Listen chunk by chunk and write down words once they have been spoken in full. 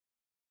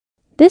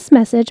This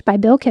message by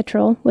Bill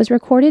Kittrell was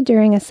recorded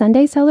during a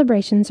Sunday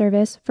celebration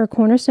service for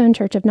Cornerstone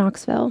Church of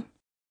Knoxville.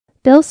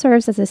 Bill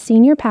serves as a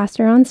senior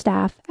pastor on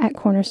staff at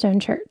Cornerstone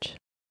Church.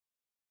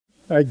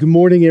 All right, good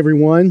morning,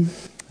 everyone.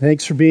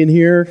 Thanks for being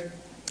here.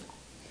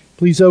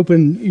 Please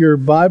open your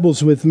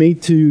Bibles with me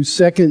to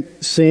 2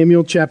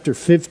 Samuel chapter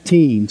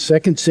 15.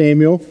 2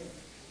 Samuel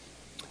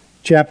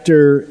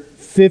chapter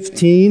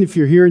 15. If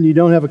you're here and you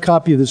don't have a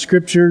copy of the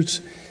Scriptures,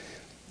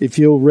 if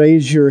you'll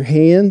raise your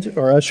hand,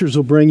 our ushers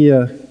will bring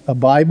you a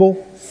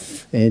Bible,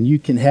 and you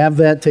can have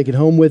that, take it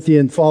home with you,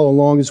 and follow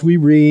along as we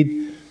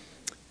read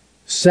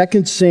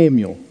 2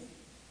 Samuel.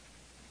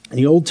 In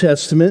the Old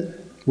Testament,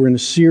 we're in a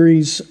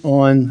series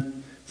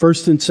on 1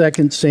 and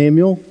 2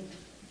 Samuel.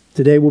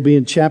 Today we'll be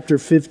in chapter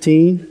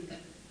 15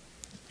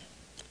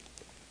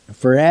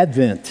 for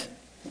Advent.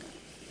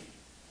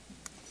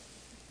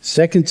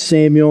 2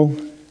 Samuel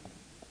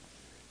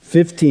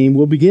 15.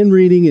 We'll begin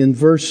reading in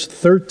verse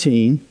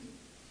 13.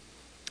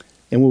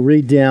 And we'll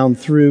read down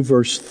through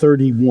verse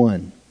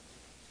 31.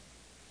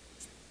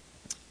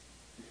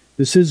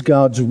 This is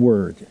God's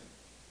Word,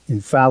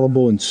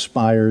 infallible,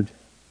 inspired,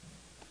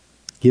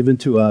 given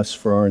to us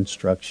for our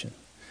instruction.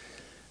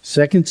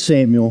 2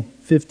 Samuel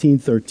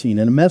 15:13.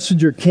 And a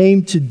messenger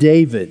came to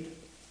David,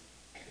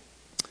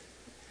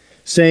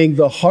 saying,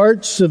 "The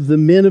hearts of the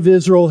men of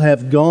Israel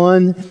have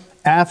gone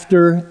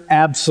after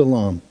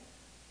Absalom."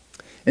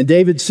 And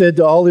David said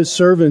to all his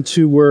servants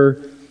who were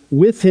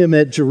with him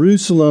at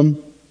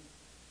Jerusalem,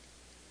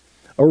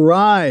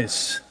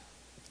 "Arise,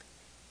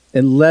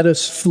 and let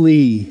us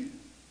flee,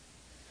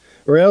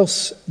 or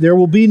else there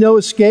will be no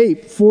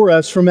escape for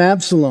us from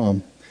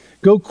Absalom.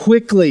 Go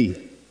quickly,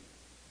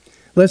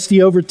 lest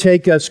he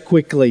overtake us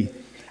quickly,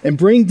 and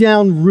bring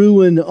down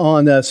ruin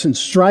on us, and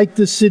strike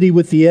the city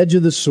with the edge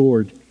of the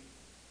sword."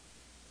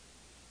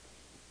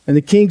 And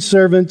the king's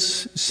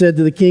servants said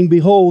to the king,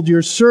 "Behold,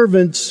 your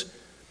servants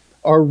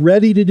are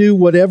ready to do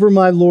whatever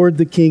my lord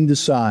the king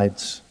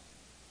decides."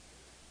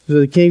 So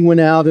the king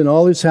went out and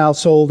all his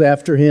household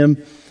after him,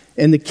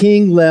 and the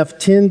king left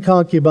 10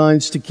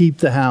 concubines to keep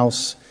the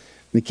house.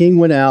 The king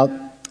went out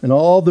and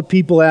all the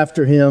people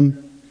after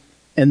him,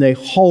 and they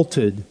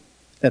halted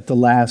at the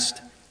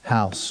last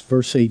house.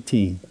 Verse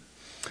 18.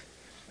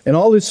 And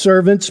all his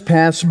servants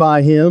passed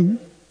by him,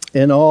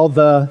 and all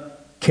the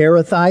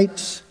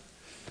Kerethites,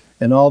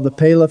 and all the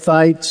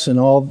Pelethites, and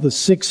all the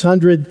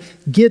 600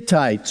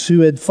 Gittites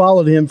who had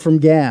followed him from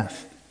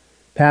Gath,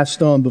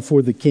 passed on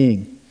before the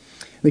king.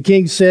 The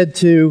king said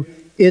to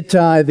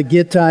Ittai the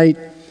Gittite,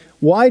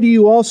 "Why do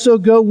you also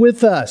go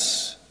with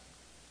us?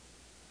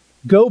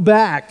 Go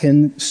back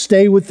and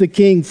stay with the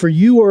king, for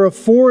you are a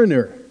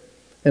foreigner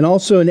and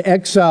also an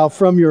exile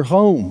from your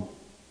home.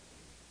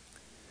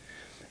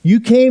 You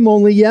came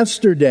only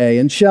yesterday,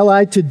 and shall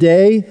I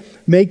today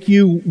make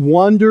you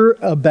wander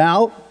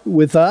about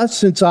with us,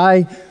 since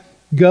I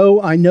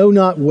go I know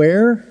not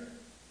where?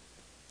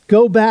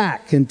 Go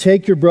back and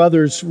take your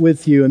brothers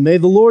with you, and may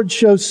the Lord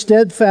show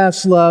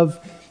steadfast love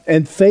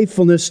and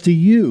faithfulness to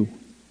you."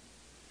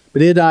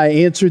 But Ittai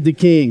answered the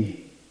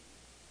king,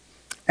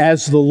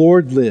 "As the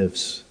Lord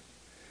lives,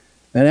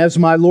 and as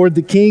my lord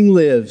the king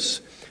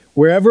lives,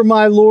 wherever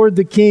my lord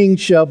the king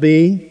shall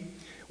be,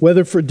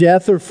 whether for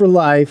death or for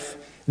life,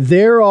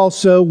 there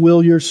also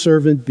will your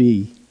servant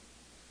be."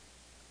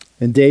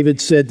 And David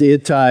said to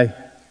Ittai,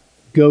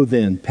 "Go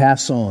then,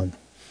 pass on."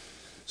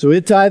 So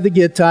Ittai the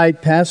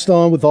Gittite passed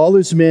on with all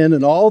his men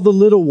and all the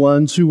little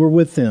ones who were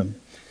with him.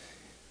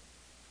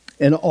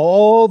 And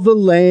all the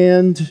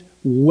land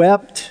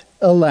wept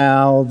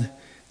aloud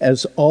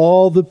as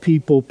all the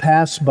people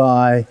passed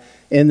by.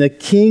 And the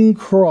king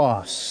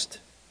crossed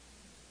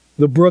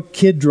the brook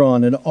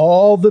Kidron, and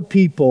all the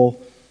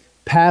people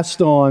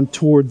passed on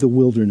toward the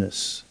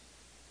wilderness.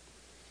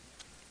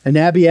 And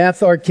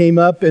Abiathar came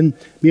up, and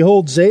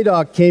behold,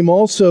 Zadok came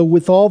also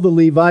with all the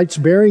Levites,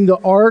 bearing the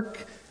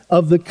ark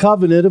of the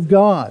covenant of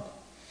God.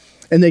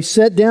 And they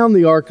set down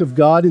the ark of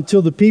God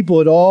until the people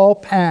had all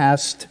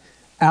passed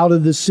out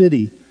of the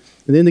city.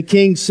 And then the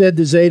king said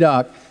to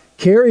Zadok,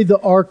 "Carry the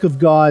ark of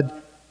God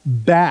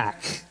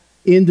back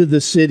into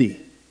the city.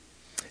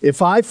 If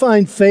I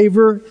find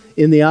favor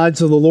in the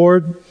eyes of the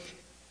Lord,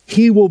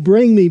 he will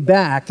bring me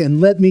back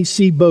and let me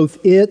see both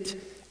it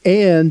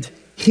and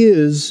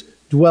his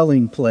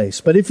dwelling place.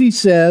 But if he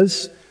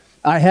says,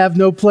 'I have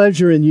no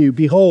pleasure in you,'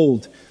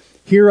 behold,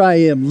 here I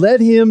am. Let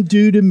him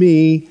do to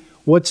me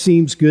what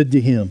seems good to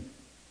him."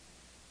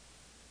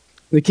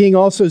 The king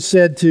also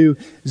said to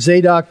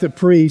Zadok the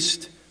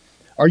priest,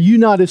 "Are you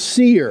not a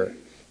seer?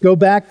 Go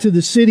back to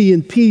the city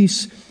in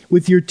peace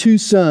with your 2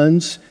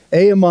 sons,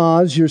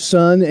 Ahimaaz your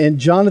son, and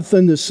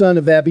Jonathan the son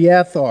of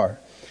Abiathar.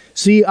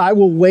 See, I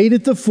will wait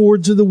at the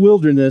fords of the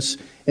wilderness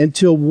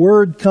until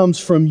word comes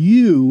from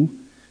you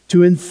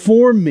to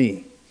inform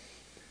me."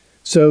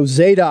 So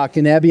Zadok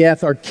and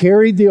Abiathar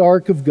carried the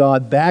ark of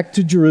God back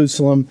to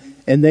Jerusalem,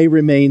 and they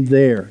remained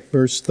there.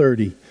 Verse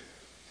 30.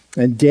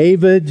 And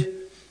David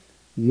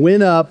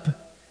went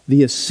up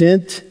the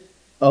ascent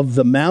of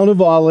the Mount of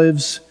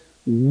Olives,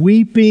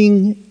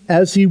 weeping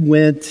as he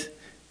went,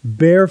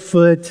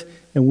 barefoot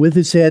and with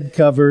his head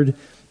covered,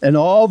 and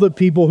all the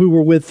people who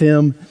were with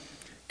him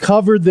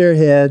covered their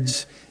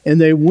heads, and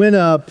they went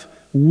up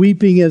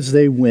weeping as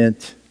they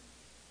went.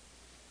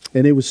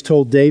 And it was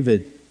told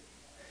David,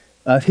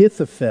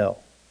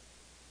 Ahithophel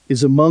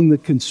is among the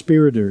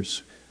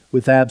conspirators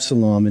with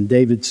Absalom. And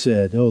David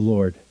said, "Oh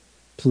Lord,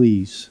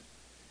 please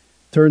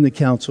turn the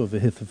counsel of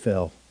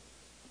Ahithophel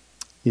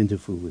into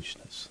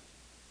foolishness."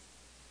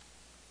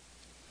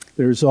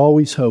 There's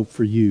always hope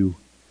for you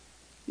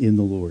in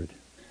the Lord.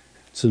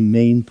 It's the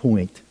main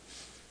point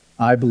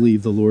I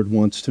believe the Lord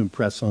wants to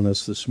impress on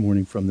us this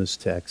morning from this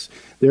text.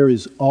 There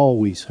is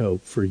always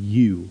hope for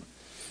you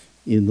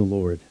in the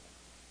Lord.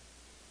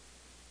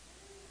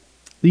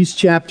 These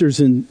chapters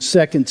in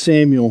 2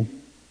 Samuel,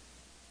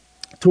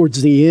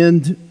 towards the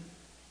end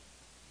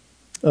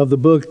of the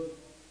book,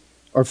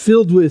 are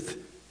filled with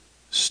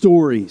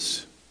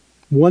stories,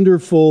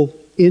 wonderful,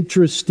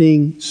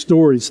 interesting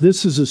stories.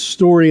 This is a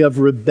story of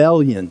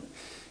rebellion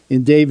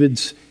in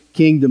David's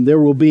kingdom. There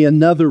will be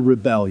another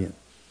rebellion.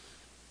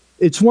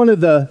 It's one of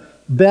the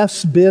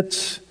best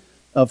bits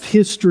of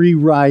history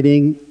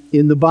writing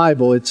in the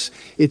Bible. It's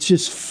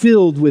just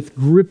filled with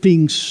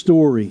gripping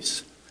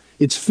stories.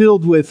 It's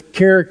filled with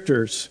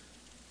characters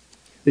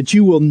that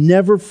you will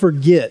never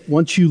forget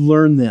once you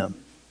learn them.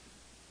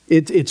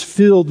 It's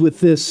filled with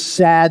this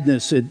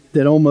sadness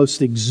that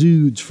almost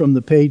exudes from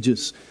the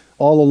pages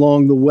all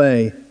along the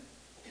way.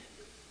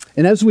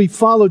 And as we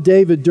follow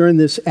David during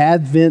this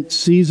Advent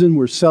season,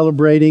 we're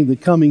celebrating the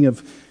coming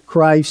of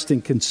Christ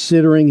and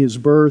considering his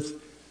birth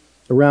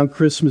around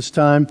Christmas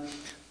time.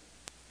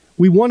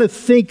 We want to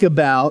think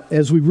about,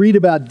 as we read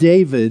about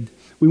David,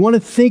 we want to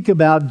think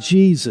about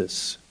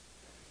Jesus.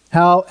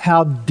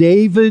 How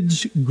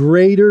David's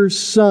greater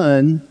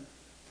son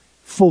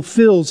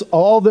fulfills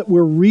all that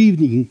we're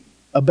reading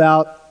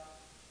about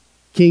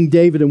King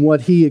David and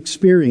what he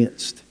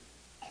experienced.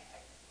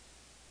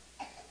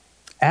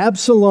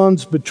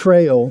 Absalom's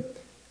betrayal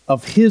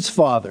of his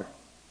father,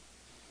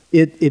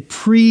 it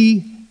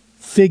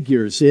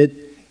prefigures, it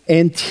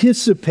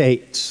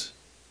anticipates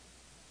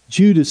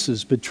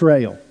Judas's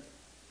betrayal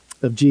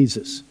of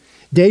Jesus.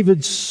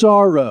 David's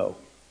sorrow,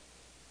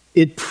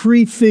 it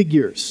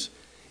prefigures,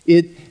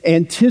 it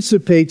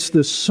anticipates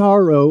the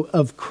sorrow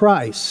of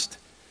Christ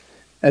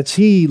as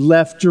he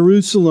left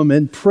Jerusalem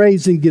and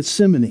prays in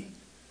Gethsemane.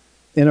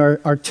 And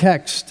our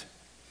text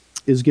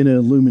is going to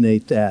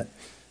illuminate that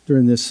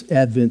during this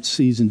Advent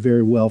season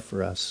very well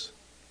for us.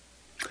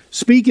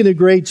 Speaking of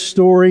great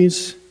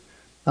stories,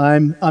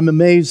 I'm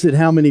amazed at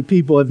how many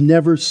people have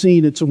never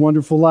seen It's a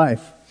Wonderful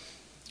Life.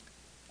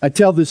 I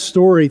tell this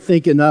story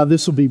thinking,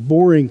 this will be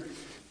boring.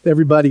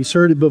 Everybody's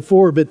heard it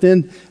before. But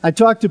then I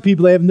talk to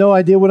people, they have no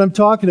idea what I'm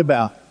talking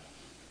about.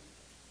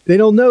 They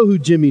don't know who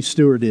Jimmy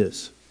Stewart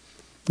is.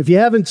 If you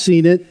haven't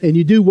seen it, and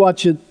you do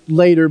watch it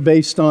later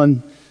based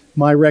on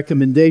my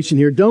recommendation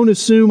here, don't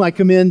assume I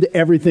commend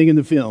everything in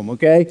the film,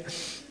 okay?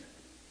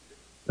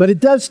 But it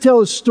does tell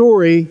a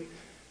story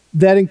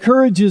that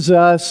encourages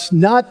us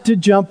not to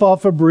jump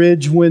off a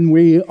bridge when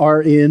we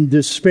are in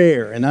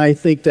despair. And I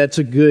think that's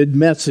a good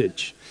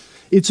message.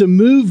 It's a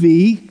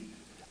movie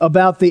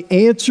about the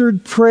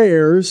answered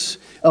prayers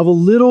of a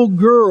little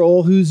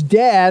girl whose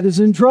dad is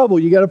in trouble.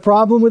 You got a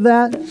problem with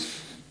that?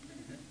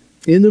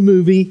 In the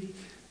movie,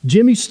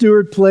 Jimmy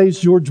Stewart plays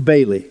George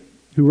Bailey,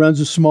 who runs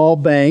a small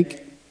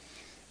bank,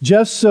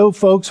 just so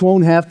folks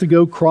won't have to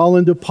go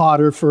crawling to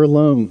Potter for a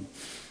loan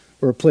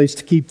or a place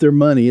to keep their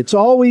money. It's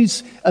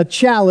always a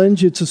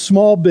challenge. It's a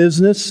small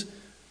business.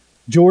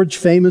 George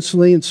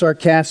famously and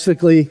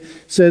sarcastically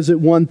says at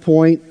one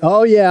point,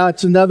 "Oh yeah,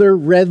 it's another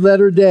red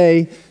letter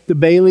day, the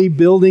Bailey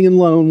Building and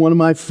Loan," one of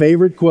my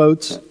favorite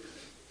quotes.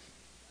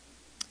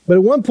 But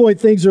at one point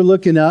things are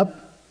looking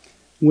up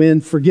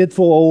when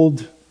forgetful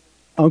old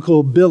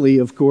Uncle Billy,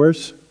 of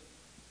course,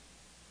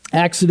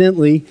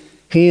 accidentally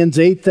hands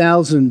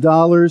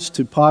 $8,000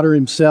 to Potter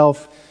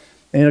himself.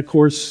 And of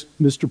course,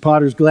 Mr.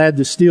 Potter's glad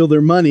to steal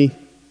their money.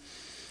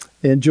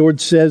 And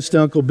George says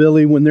to Uncle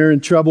Billy when they're in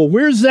trouble,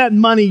 "Where's that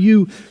money,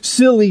 you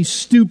silly,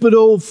 stupid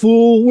old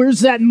fool? Where's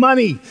that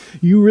money?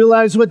 You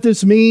realize what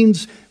this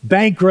means?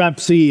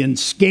 Bankruptcy and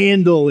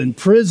scandal and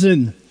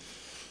prison."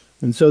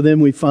 And so then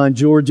we find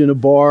George in a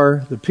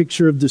bar, the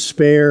picture of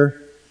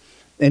despair.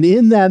 And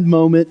in that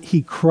moment,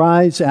 he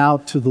cries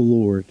out to the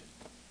Lord.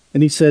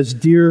 And he says,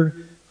 "Dear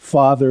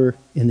Father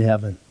in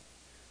heaven,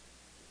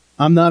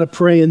 I'm not a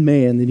praying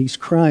man." And he's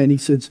crying. He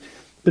says,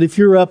 "But if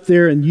you're up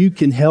there and you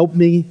can help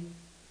me,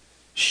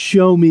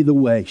 show me the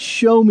way.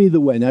 Show me the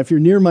way." Now, if you're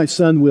near my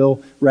son,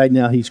 Will, right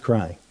now he's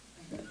crying.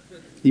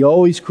 He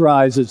always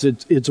cries as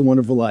It's a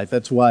Wonderful Life.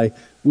 That's why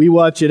we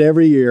watch it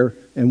every year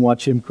and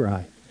watch him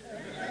cry.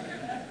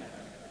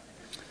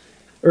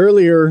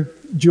 Earlier,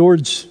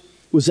 George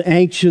was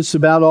anxious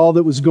about all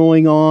that was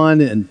going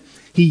on, and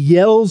he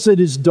yells at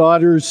his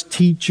daughter's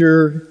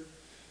teacher.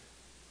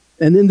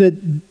 And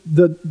then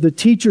the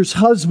teacher's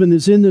husband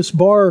is in this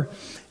bar,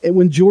 and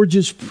when George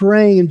is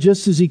praying, and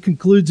just as he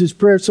concludes his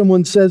prayer,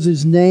 someone says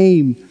his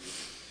name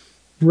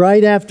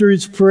right after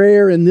his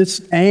prayer, and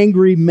this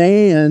angry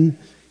man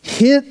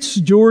hits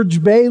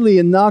George Bailey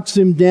and knocks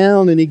him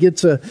down, and he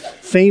gets a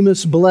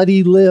famous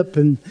bloody lip,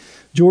 and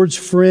George's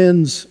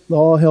friends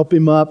all help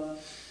him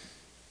up.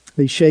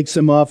 He shakes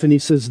him off and he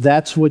says,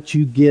 "That's what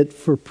you get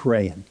for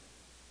praying."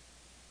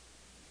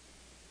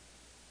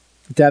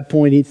 At that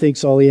point, he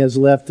thinks all he has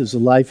left is a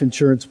life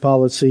insurance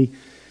policy.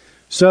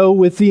 So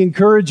with the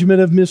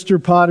encouragement of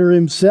Mr. Potter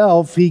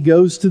himself, he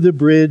goes to the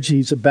bridge.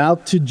 He's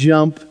about to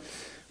jump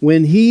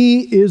when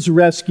he is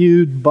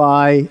rescued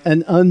by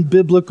an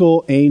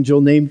unbiblical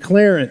angel named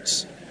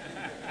Clarence.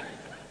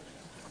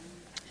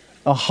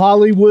 A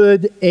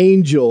Hollywood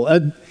angel,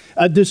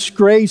 a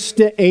disgrace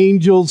to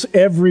angels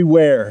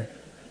everywhere.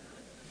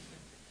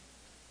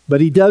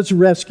 But he does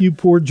rescue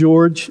poor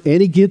George,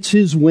 and he gets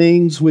his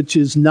wings, which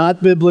is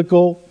not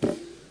biblical.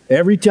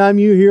 Every time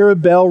you hear a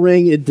bell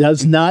ring, it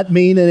does not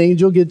mean an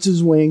angel gets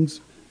his wings.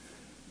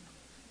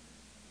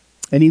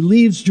 And he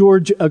leaves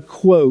George a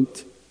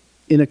quote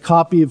in a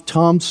copy of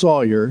Tom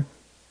Sawyer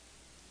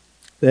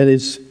that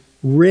is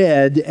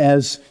read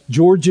as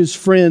George's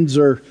friends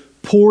are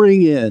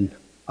pouring in.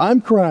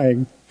 I'm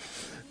crying.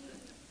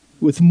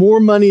 With more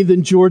money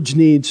than George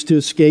needs to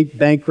escape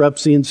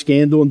bankruptcy and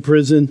scandal in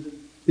prison.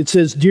 It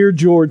says, "Dear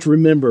George,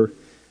 remember,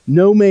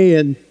 no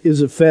man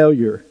is a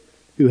failure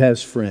who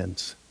has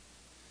friends."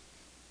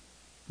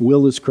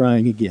 Will is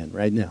crying again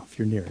right now, if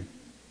you're near him.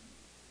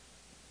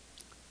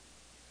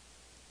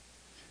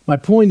 My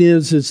point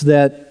is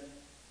that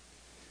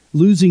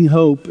losing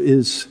hope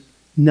is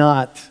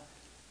not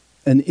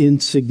an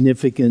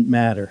insignificant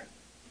matter.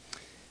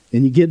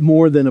 And you get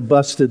more than a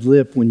busted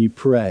lip when you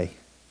pray.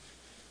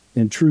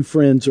 And true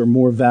friends are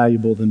more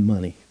valuable than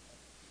money.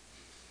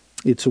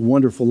 It's a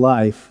wonderful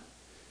life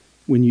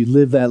when you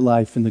live that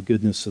life in the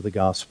goodness of the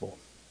gospel.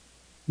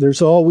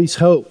 There's always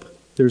hope.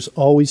 There's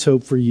always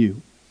hope for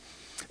you.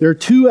 There are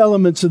two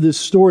elements of this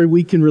story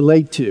we can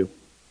relate to.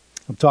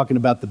 I'm talking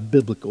about the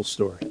biblical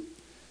story.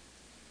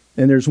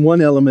 And there's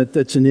one element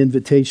that's an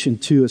invitation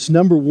to us.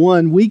 Number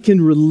one, we can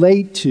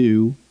relate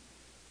to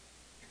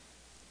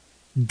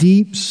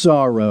deep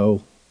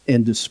sorrow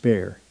and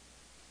despair.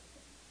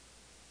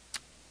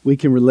 We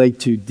can relate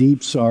to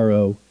deep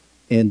sorrow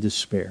and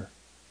despair.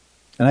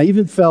 And I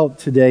even felt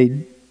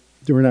today,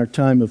 during our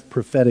time of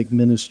prophetic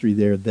ministry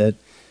there, that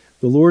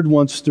the Lord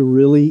wants to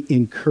really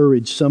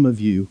encourage some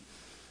of you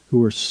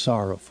who are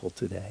sorrowful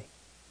today.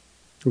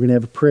 We're going to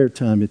have a prayer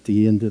time at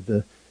the end of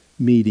the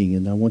meeting,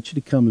 and I want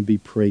you to come and be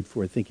prayed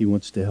for. I think He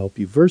wants to help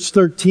you. Verse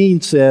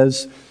 13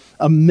 says,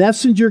 "A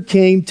messenger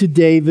came to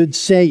David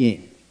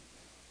saying,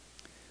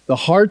 'The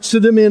hearts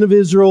of the men of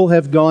Israel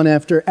have gone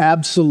after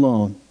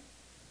Absalom.'"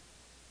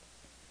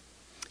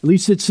 At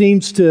least it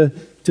seems to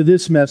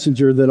this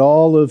messenger that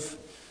all of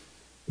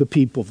the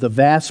people, the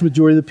vast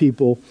majority of the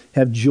people,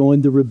 have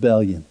joined the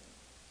rebellion.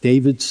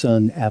 David's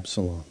son,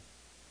 Absalom.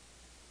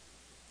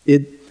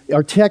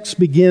 Our text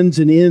begins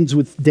and ends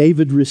with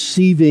David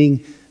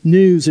receiving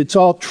news. It's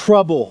all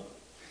trouble.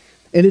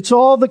 And it's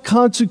all the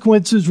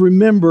consequences,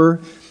 remember,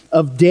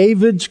 of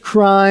David's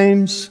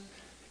crimes,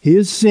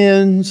 his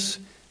sins,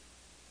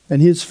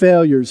 and his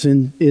failures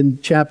in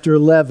chapter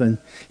 11.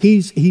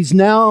 He's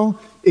now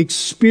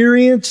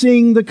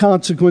experiencing the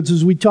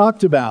consequences we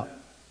talked about.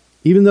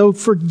 Even though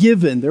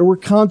forgiven, there were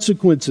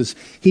consequences.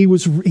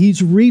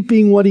 He's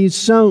reaping what he's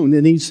sown,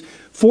 and he's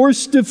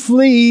forced to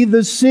flee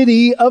the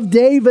city of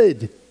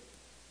David.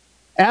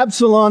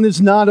 Absalom is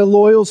not a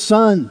loyal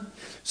son.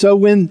 So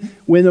when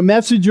a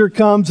messenger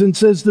comes and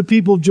says the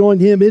people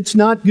joined him, it's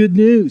not good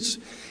news.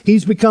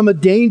 He's become a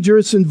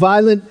dangerous and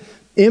violent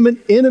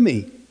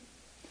enemy.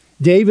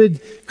 David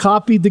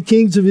copied the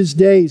kings of his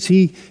days.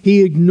 He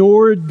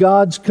ignored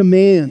God's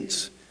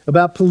commands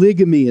about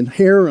polygamy and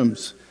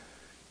harems.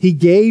 He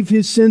gave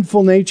his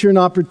sinful nature an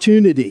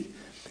opportunity.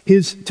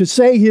 To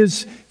say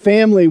his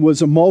family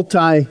was a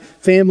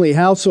multi-family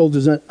household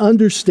is an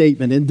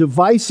understatement, and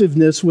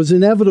divisiveness was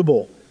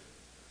inevitable.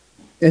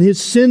 And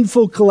his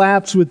sinful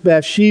collapse with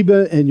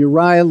Bathsheba and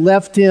Uriah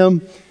left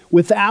him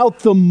without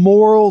the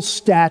moral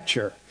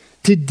stature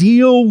to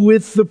deal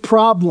with the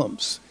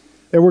problems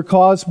that were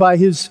caused by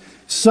his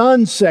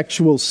son's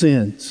sexual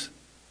sins.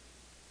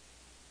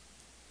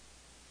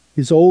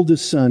 His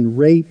oldest son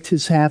raped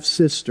his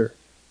half-sister.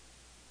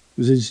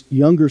 It was his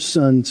younger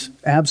son's,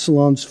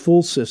 Absalom's,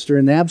 full sister,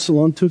 and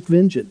Absalom took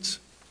vengeance.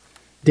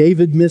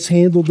 David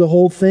mishandled the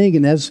whole thing,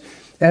 and as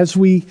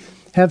we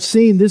have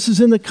seen, this is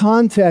in the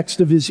context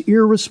of his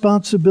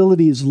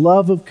irresponsibility, his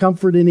love of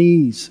comfort and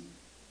ease.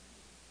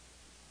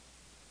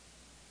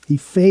 He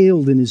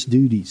failed in his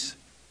duties,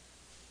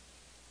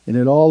 and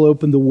it all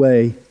opened the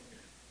way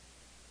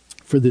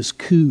for this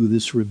coup,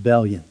 this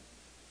rebellion.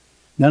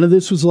 None of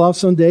this was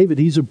lost on David.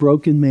 He's a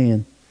broken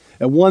man.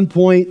 At one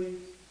point,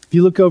 if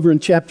you look over in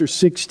chapter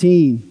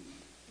 16,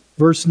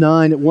 verse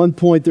 9, at one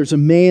point there's a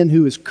man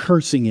who is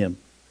cursing him.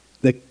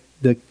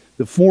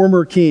 The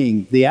former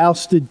king, the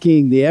ousted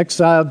king, the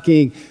exiled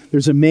king.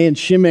 There's a man,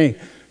 Shimei,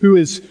 who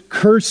is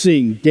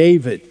cursing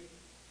David.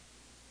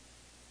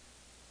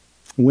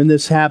 When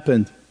this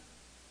happened,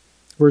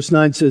 verse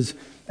 9 says,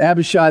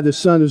 Abishai, the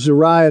son of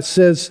Zeruiah,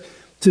 says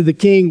to the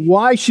king,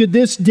 "Why should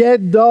this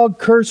dead dog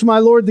curse my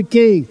lord the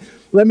king?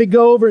 Let me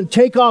go over and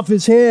take off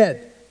his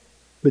head."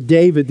 But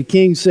David, the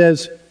king,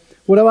 says,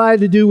 "What have I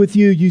to do with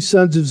you, you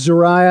sons of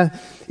Zeruiah?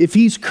 If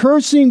he's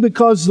cursing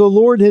because the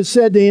Lord has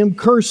said to him,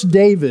 'Curse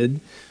David,'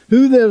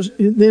 who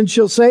then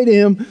shall say to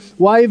him,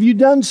 'Why have you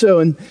done so?'"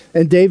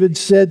 And David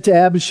said to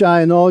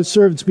Abishai and all his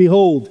servants,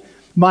 "Behold,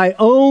 my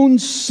own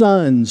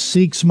son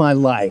seeks my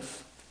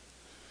life.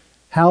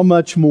 How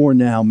much more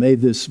now may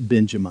this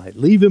Benjamite?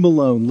 Leave him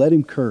alone, let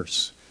him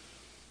curse,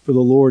 for the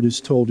Lord has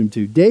told him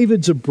to."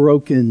 David's a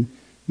broken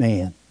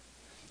man.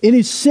 In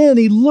his sin,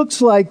 he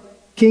looks like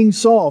King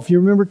Saul, if you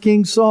remember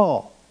King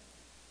Saul,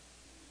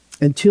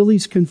 until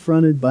he's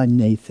confronted by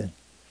Nathan.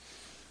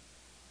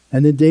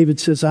 And then David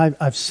says,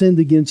 I've sinned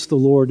against the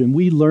Lord. And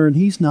we learn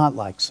he's not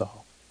like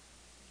Saul.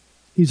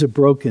 He's a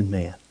broken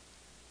man.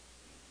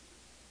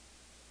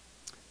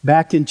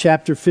 Back in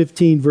chapter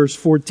 15, verse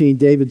 14,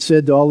 David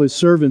said to all his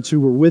servants who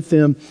were with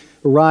him,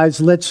 "Arise,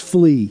 let's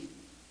flee."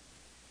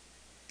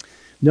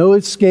 No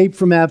escape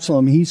from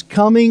Absalom. He's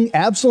coming.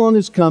 Absalom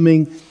is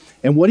coming.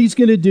 And what he's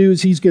going to do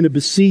is he's going to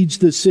besiege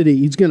the city.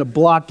 He's going to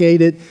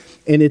blockade it.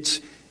 And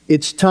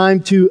it's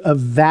time to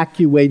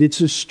evacuate.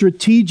 It's a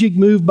strategic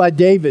move by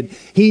David.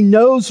 He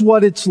knows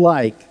what it's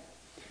like.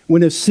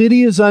 When a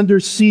city is under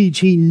siege,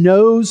 he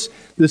knows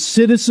the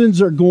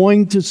citizens are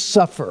going to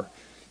suffer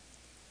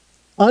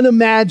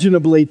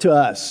unimaginably to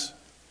us.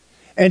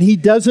 And he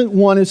doesn't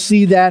want to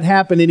see that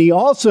happen. And he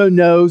also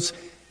knows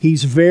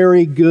he's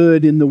very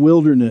good in the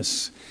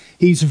wilderness.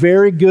 He's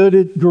very good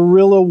at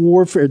guerrilla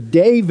warfare.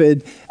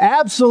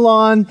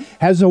 Absalom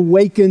has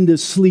awakened a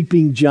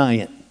sleeping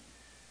giant.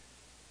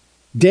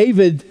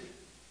 David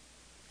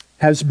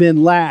has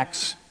been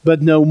lax,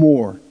 but no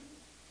more.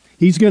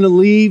 He's going to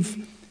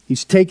leave.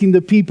 He's taking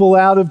the people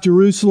out of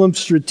Jerusalem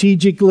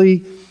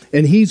strategically,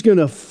 and he's going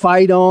to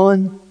fight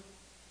on.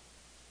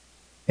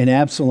 And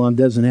Absalom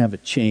doesn't have a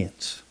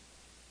chance.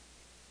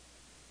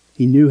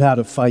 He knew how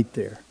to fight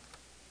there.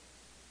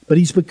 But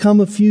he's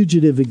become a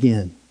fugitive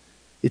again.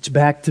 It's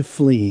back to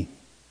fleeing.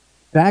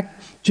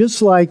 Back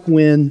just like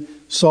when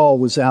Saul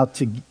was out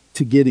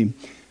to get him.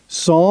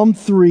 Psalm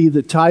 3,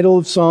 the title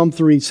of Psalm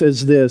 3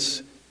 says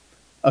this,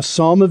 a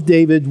psalm of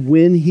David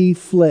when he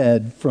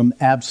fled from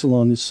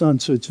Absalom, his son.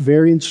 So it's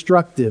very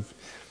instructive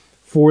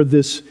for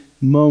this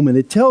moment.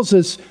 It tells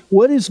us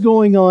what is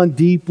going on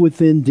deep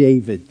within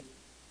David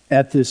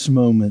at this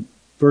moment.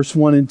 Verse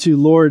 1 and 2,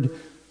 "Lord,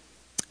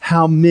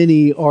 how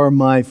many are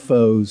my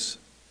foes?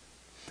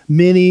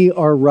 Many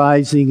are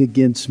rising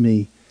against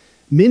me.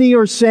 Many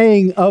are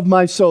saying of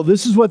my soul,"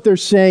 this is what they're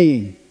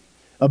saying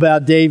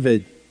about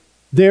David,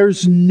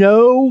 "there's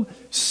no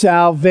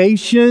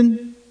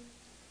salvation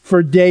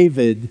for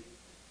David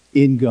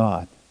in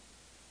God."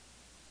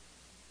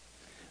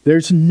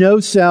 There's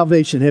no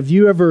salvation. Have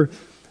you ever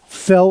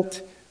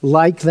felt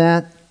like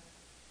that?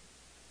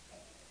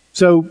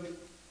 So,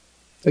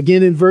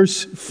 again in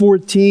verse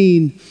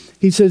 14,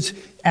 he says,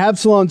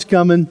 Absalom's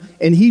coming,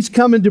 and he's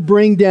coming to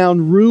bring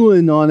down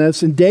ruin on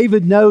us. And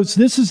David knows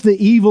this is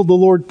the evil the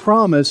Lord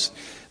promised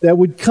that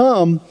would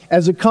come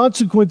as a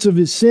consequence of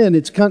his sin.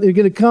 It's going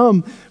to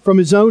come from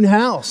his own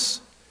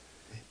house.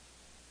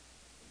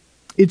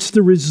 It's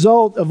the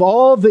result of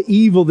all the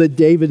evil that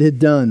David had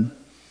done.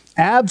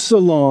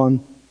 Absalom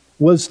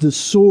was the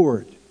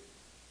sword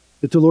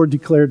that the Lord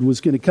declared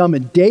was going to come,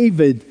 and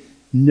David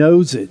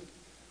knows it.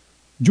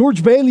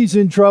 George Bailey's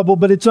in trouble,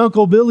 but it's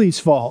Uncle Billy's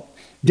fault.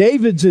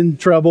 David's in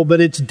trouble, but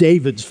it's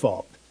David's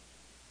fault.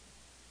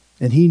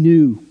 And he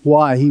knew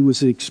why he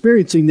was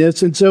experiencing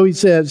this. And so he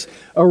says,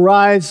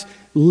 "Arise,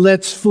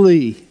 let's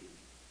flee."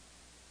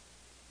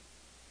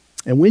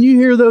 And when you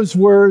hear those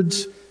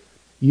words,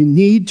 you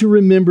need to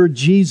remember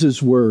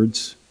Jesus'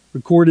 words,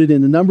 recorded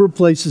in a number of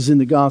places in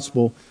the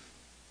gospel,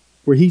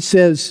 where he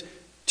says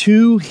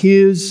to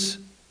his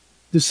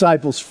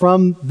disciples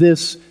from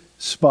this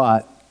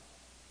spot,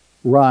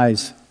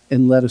 "Rise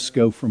and let us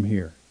go from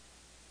here."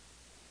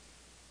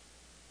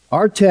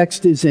 Our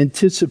text is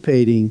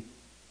anticipating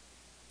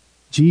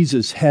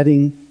Jesus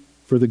heading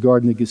for the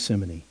Garden of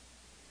Gethsemane.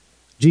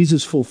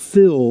 Jesus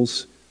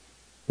fulfills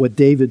what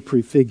David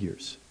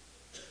prefigures.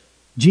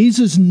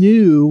 Jesus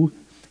knew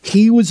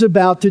he was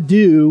about to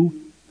do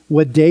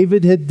what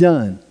David had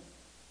done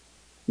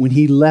when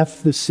he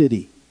left the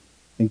city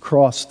and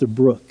crossed the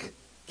brook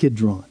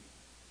Kidron.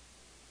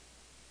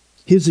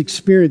 His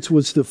experience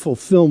was the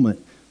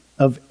fulfillment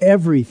of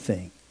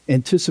everything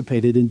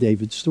anticipated in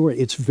David's story.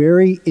 It's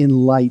very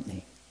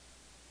enlightening.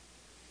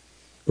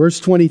 Verse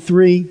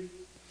 23,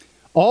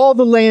 "All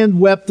the land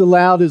wept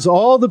aloud as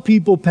all the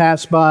people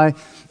passed by,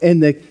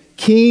 and the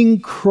king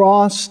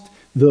crossed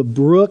the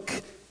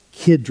brook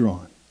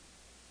Kidron,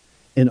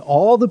 and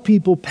all the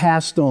people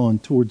passed on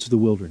towards the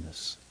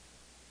wilderness."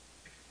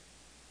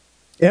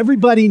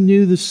 Everybody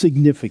knew the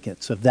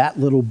significance of that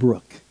little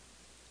brook.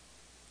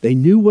 They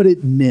knew what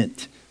it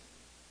meant.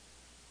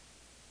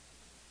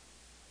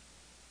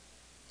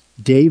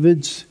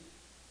 David's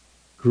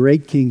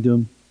great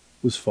kingdom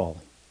was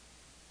falling.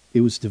 It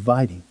was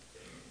dividing.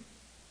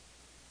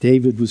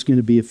 David was going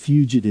to be a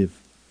fugitive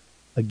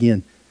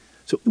again.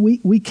 So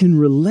we can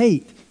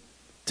relate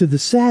to the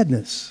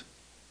sadness.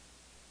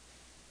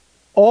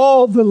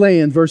 All the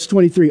land, verse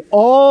 23,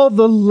 all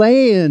the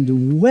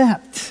land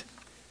wept.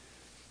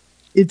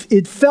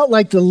 It felt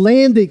like the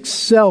land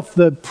itself,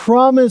 the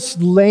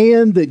promised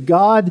land that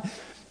God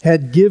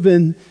had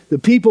given the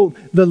people,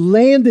 the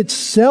land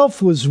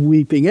itself was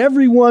weeping.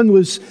 Everyone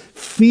was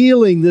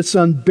feeling this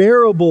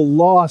unbearable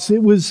loss.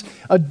 It was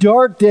a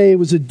dark day. It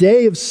was a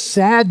day of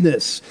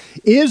sadness.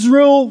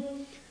 Israel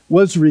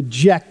was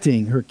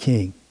rejecting her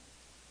king.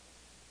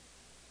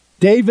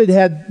 David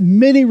had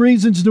many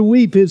reasons to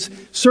weep. His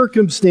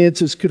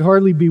circumstances could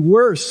hardly be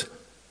worse.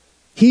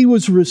 He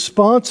was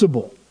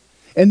responsible.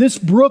 And this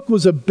brook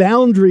was a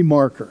boundary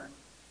marker.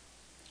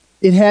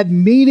 It had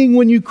meaning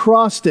when you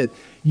crossed it.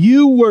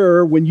 You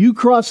were, when you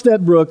crossed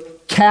that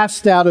brook,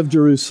 cast out of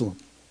Jerusalem.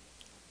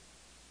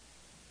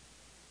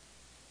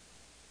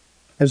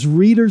 As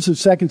readers of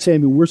 2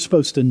 Samuel, we're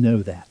supposed to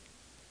know that.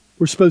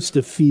 We're supposed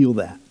to feel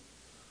that.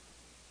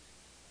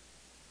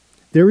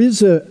 There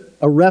is a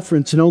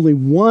reference, and only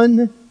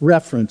one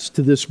reference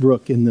to this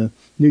brook in the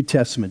New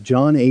Testament,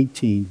 John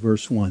 18,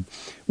 verse 1.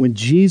 When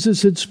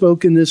Jesus had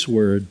spoken this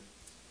word,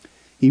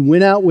 he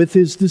went out with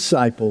his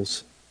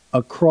disciples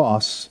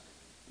across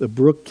the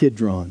brook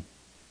Kidron,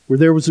 where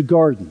there was a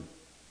garden,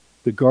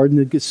 the Garden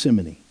of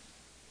Gethsemane,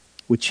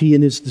 which he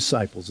and his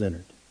disciples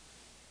entered.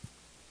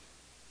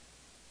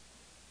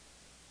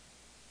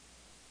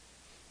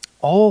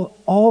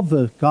 All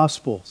the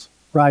Gospels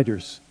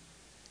writers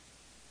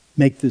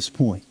make this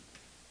point.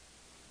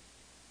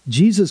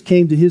 Jesus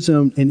came to his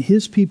own, and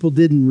his people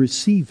didn't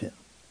receive him.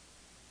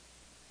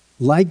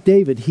 Like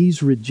David,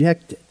 he's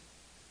rejected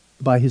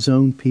by his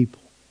own people.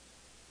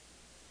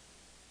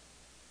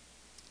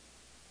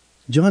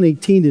 John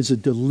 18 is a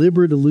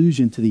deliberate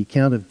allusion to the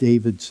account of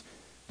David's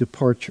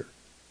departure.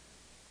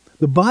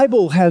 The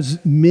Bible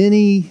has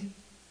many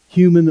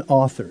human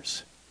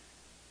authors,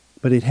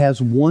 but it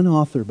has one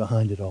author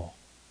behind it all: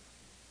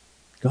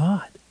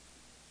 God.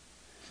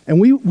 And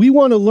we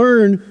want to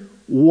learn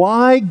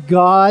why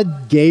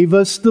God gave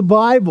us the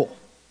Bible.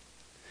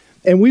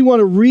 And we want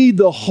to read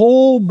the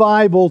whole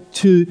Bible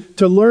to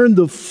learn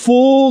the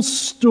full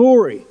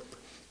story.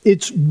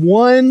 It's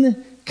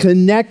one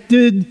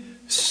connected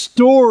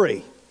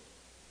story.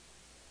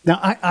 Now,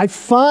 I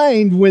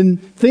find when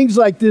things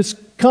like this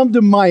come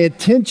to my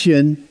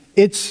attention,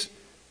 it's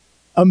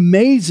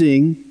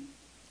amazing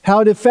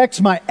how it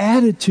affects my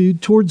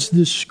attitude towards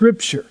the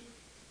Scripture.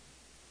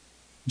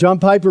 John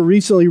Piper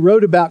recently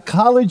wrote about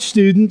college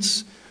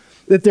students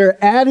that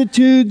their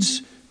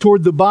attitudes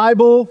toward the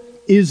Bible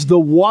is the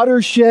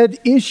watershed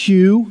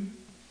issue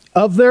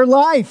of their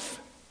life.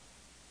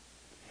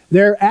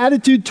 Their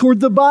attitude toward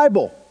the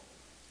Bible.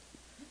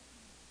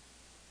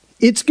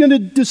 It's going to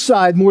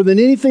decide more than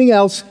anything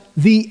else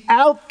the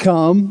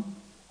outcome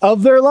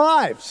of their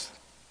lives.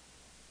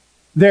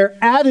 Their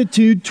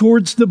attitude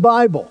towards the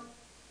Bible.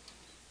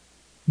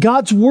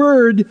 God's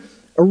Word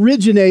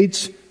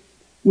originates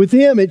with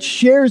Him. It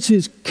shares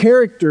His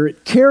character.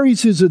 It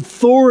carries His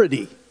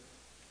authority.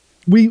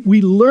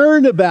 We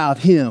learn about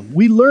Him.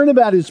 We learn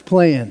about His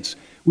plans.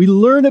 We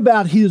learn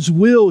about His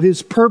will,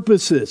 His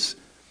purposes.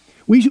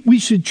 We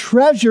should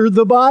treasure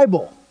the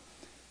Bible.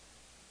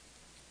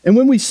 And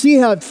when we see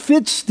how it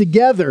fits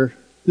together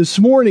this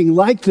morning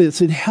like this,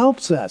 it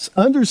helps us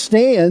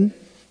understand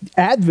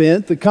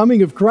Advent, the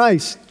coming of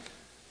Christ.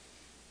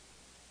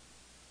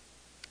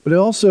 But it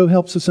also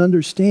helps us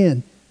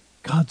understand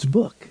God's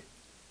book.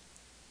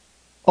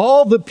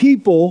 All the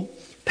people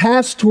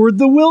pass toward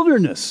the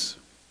wilderness.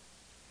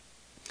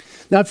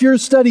 Now, if you're a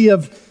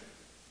student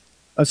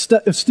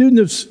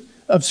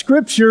of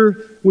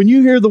Scripture, when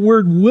you hear the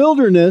word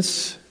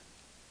wilderness,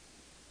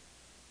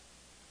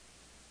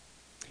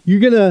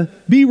 you're going to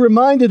be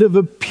reminded of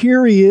a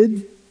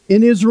period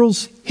in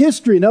Israel's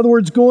history. In other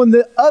words, going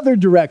the other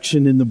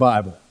direction in the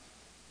Bible.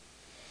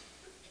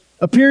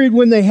 A period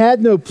when they had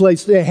no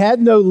place, they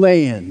had no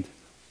land.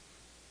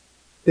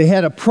 They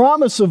had a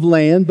promise of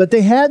land, but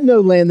they had no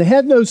land. They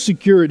had no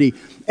security.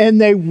 And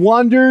they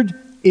wandered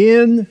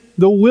in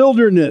the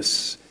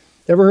wilderness.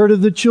 Ever heard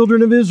of the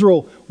children of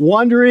Israel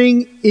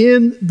wandering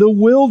in the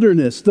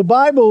wilderness? The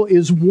Bible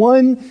is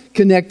one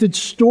connected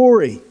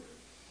story.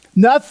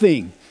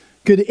 Nothing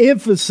could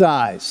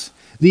emphasize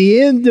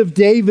the end of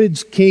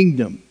David's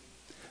kingdom,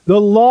 the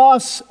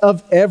loss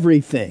of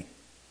everything,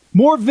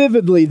 more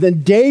vividly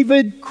than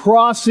David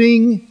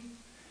crossing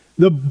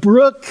the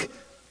brook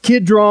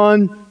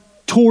Kidron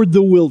toward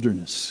the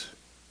wilderness.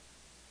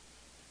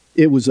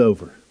 It was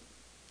over.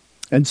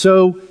 And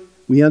so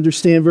we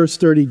understand verse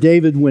 30,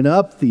 David went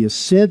up the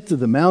ascent of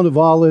the Mount of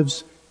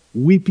Olives,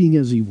 weeping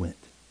as he went,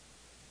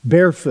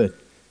 barefoot,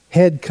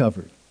 head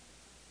covered,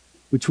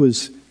 which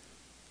was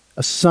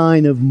a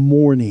sign of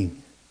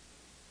mourning.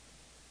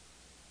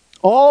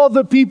 All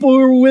the people who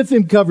were with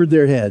him covered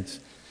their heads,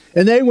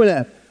 and they went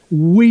up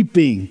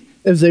weeping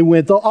as they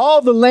went.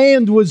 All the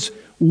land was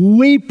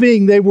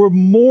weeping. They were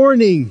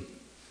mourning.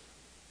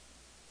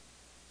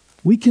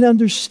 We can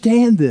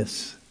understand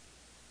this.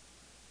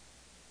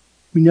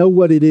 We know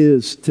what it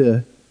is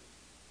to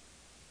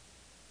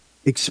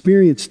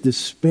experience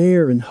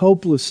despair and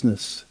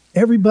hopelessness.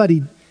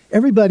 Everybody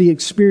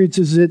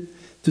experiences it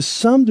to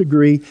some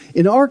degree.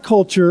 In our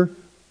culture,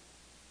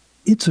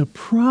 it's a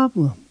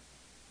problem.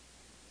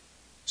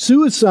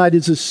 Suicide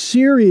is a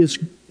serious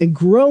and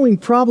growing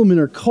problem in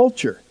our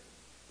culture.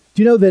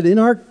 Do you know that in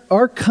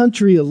our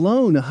country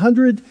alone,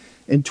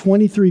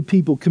 123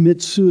 people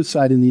commit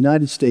suicide in the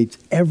United States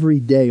every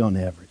day on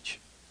average?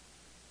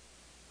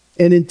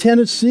 And in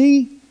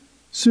Tennessee,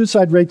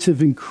 suicide rates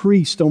have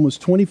increased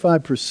almost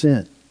 25%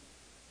 in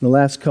the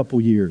last couple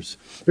years.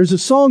 There's a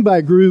song by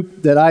a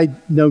group that I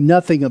know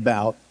nothing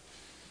about,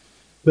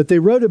 but they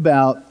wrote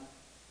about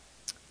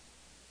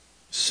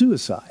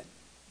suicide.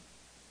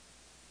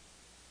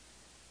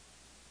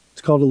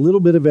 It's called A Little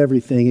Bit of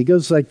Everything. It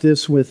goes like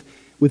this: with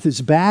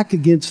his back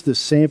against the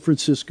San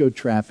Francisco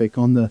traffic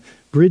on the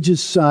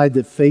bridge's side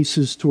that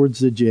faces towards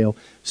the jail,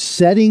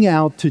 setting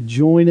out to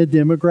join a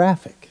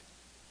demographic.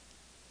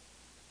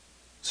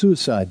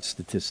 Suicide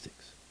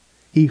statistics.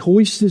 He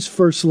hoists his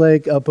first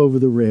leg up over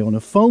the rail, and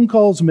a phone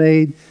call's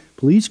made.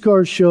 Police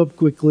cars show up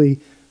quickly.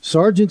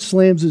 Sergeant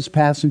slams his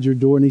passenger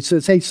door, and he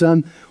says, "Hey,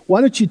 son,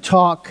 why don't you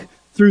talk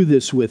through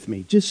this with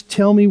me? Just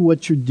tell me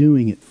what you're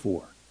doing it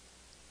for."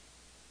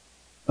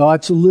 Oh,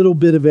 it's a little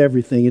bit of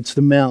everything. It's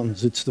the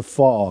mountains. It's the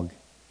fog.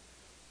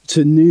 It's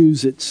the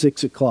news at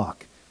 6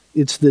 o'clock.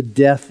 It's the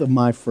death of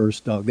my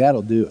first dog.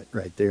 That'll do it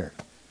right there.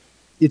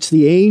 It's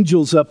the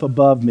angels up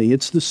above me.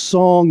 It's the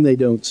song they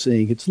don't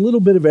sing. It's a little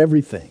bit of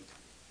everything.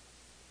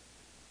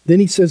 Then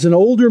he says, an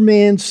older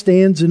man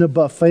stands in a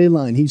buffet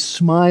line. He's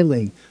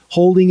smiling,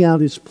 holding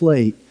out his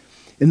plate.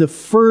 And the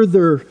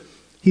further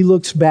he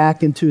looks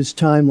back into his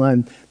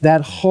timeline,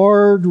 that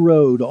hard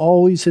road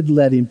always had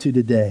led him to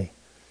today.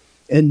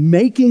 And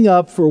making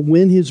up for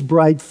when his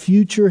bright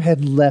future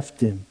had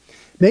left him.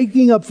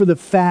 Making up for the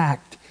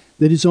fact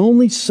that his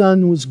only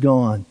son was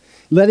gone.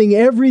 Letting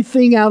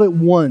everything out at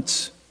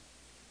once.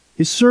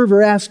 His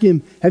server asked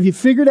him, "Have you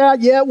figured out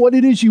yet what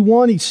it is you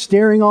want?" He's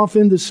staring off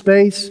into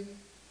space.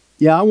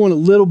 "Yeah, I want a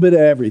little bit of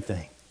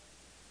everything.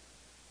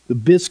 The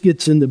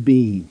biscuits and the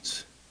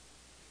beans.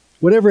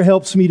 Whatever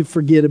helps me to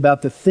forget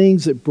about the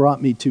things that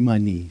brought me to my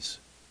knees.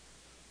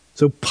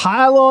 So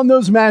pile on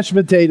those mashed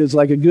potatoes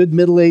like a good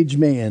middle-aged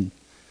man.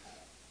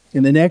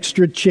 And an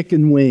extra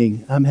chicken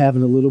wing. I'm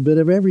having a little bit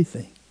of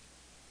everything."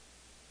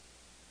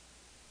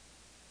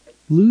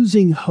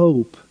 Losing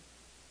hope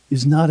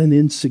is not an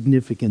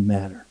insignificant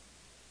matter.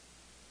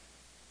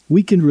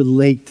 We can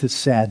relate to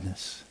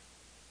sadness.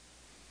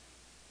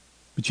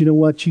 But you know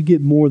what? You get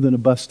more than a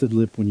busted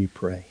lip when you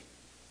pray.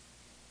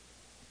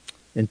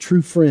 And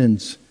true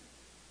friends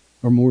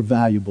are more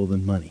valuable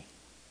than money.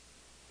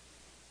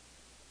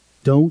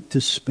 Don't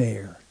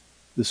despair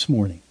this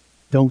morning.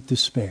 Don't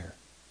despair.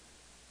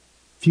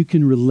 If you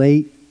can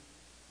relate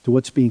to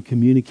what's being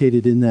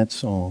communicated in that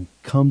song,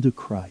 come to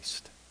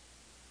Christ.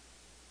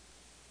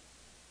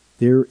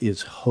 There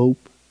is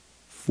hope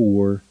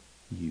for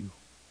you.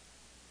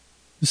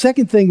 The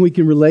second thing we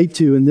can relate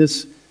to in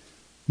this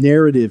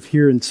narrative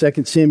here in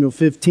 2 Samuel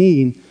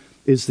 15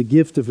 is the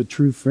gift of a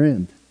true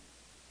friend.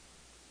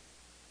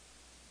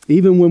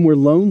 Even when we're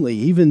lonely,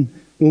 even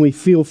when we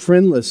feel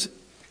friendless,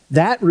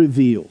 that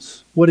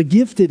reveals what a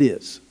gift it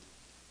is.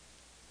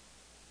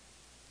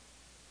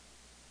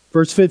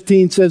 Verse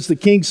 15 says, the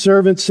king's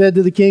servant said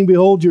to the king,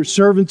 "Behold, your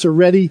servants are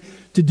ready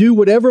to do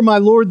whatever my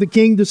lord the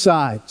king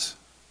decides."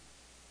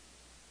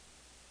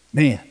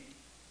 Man,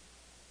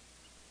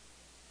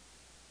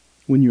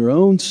 when your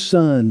own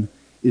son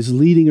is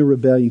leading a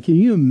rebellion, can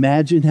you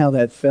imagine how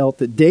that felt?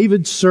 That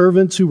David's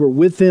servants who were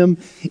with him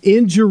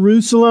in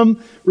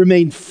Jerusalem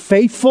remained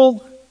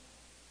faithful.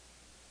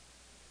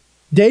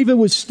 David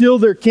was still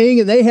their king,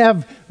 and they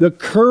have the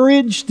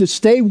courage to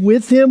stay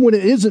with him when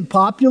it isn't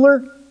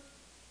popular.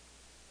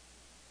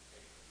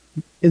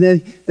 And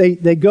then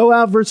they go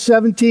out, verse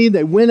 17,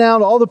 they went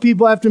out, all the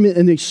people after him,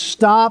 and they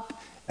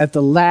stop at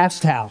the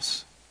last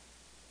house.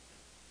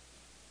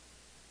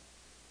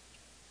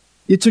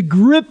 It's a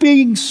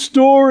gripping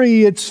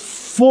story. It's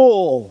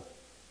full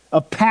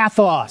of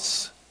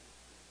pathos.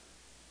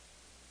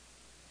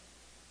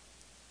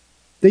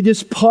 They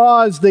just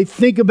pause. They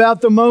think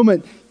about the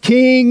moment.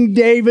 King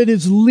David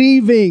is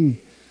leaving.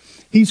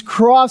 He's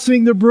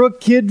crossing the brook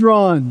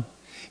Kidron.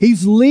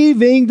 He's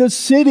leaving the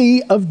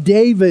city of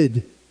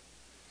David.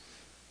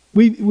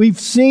 We've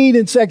seen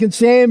in 2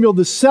 Samuel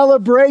the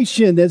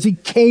celebration as he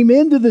came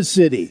into the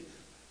city,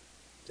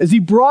 as he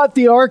brought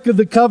the Ark of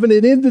the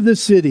Covenant into the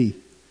city.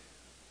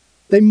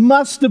 They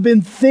must have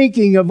been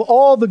thinking of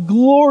all the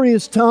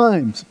glorious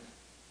times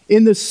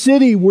in the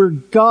city where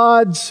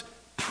God's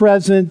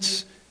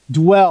presence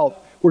dwelt,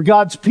 where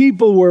God's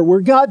people were,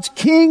 where God's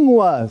king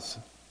was.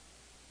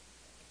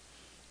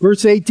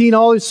 Verse 18,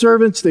 all his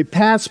servants, they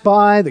passed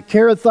by, the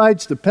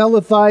Kerethites, the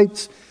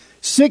Pelethites,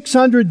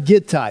 600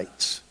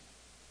 Gittites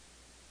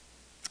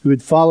who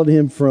had followed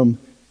him from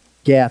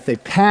Gath. They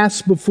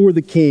passed before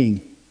the king.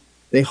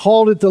 They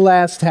halted at the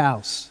last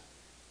house.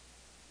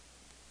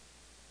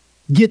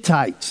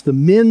 Gittites, the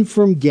men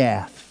from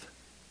Gath.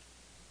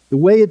 The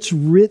way it's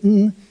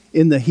written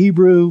in the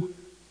Hebrew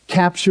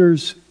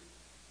captures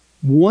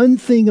one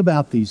thing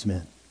about these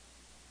men: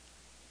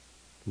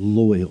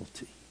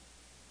 loyalty.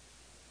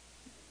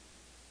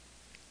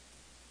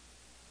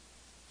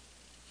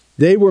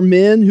 They were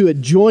men who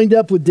had joined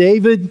up with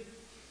David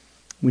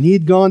when he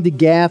had gone to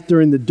Gath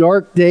during the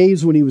dark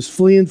days when he was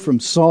fleeing from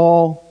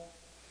Saul.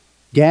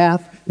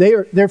 Gath,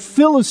 they're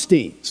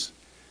Philistines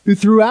who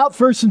throughout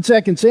 1st and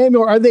 2nd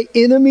Samuel are the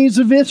enemies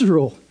of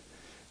Israel.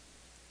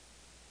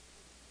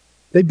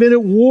 They've been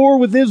at war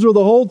with Israel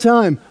the whole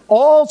time.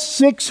 All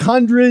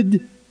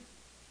 600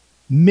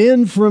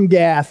 men from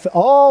Gath,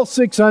 all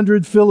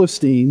 600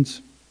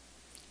 Philistines,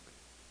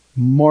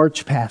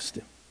 march past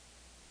him.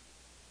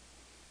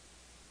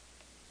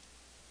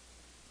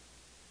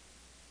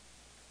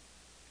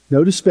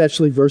 Note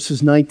especially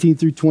verses 19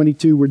 through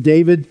 22 where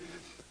David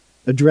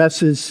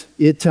addresses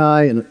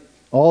Ittai and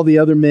all the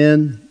other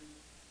men.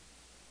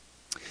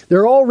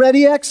 They're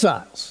already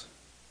exiles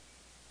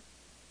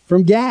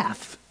from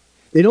Gath.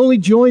 They'd only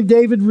joined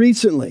David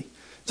recently.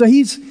 So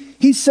he's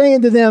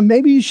saying to them,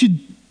 maybe you should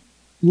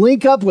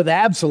link up with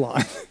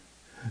Absalom.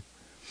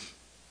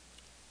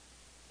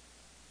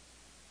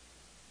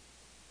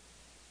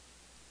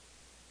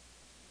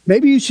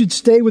 Maybe you should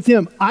stay with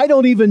him. I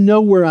don't even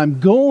know where I'm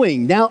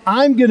going. Now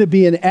I'm going to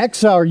be in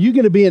exile. Are you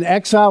going to be in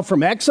exile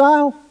from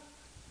exile?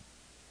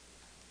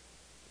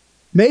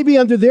 Maybe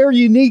under their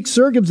unique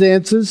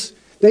circumstances,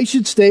 they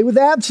should stay with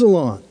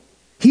Absalom.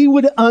 He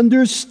would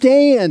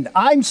understand.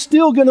 I'm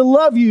still going to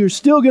love you. You're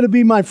still going to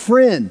be my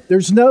friend.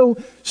 There's no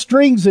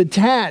strings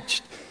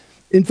attached.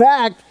 In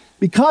fact,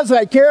 because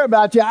I care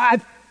about you,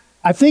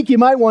 I think you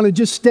might want to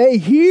just stay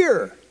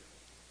here.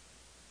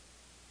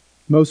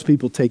 Most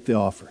people take the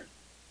offer.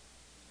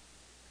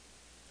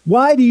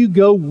 Why do you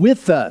go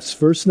with us?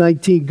 Verse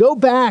 19, go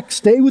back,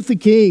 stay with the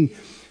king.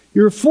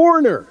 You're a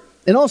foreigner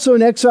and also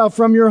an exile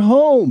from your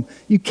home.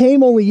 You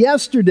came only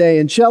yesterday,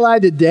 and shall I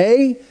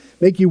today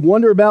make you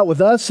wander about with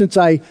us since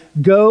I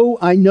go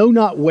I know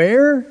not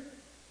where?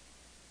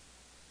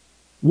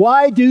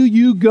 Why do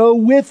you go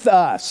with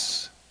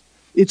us?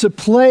 It's a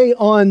play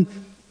on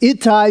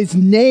Ittai's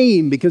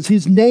name because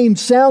his name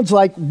sounds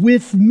like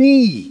with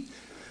me.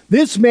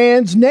 This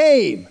man's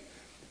name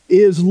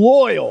is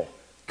loyal,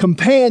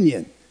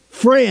 companion,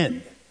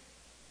 friend.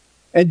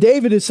 And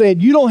David is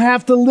saying, you don't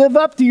have to live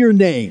up to your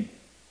name.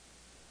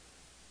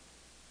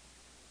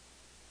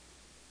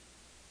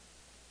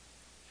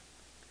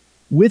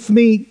 With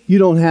me, you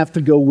don't have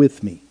to go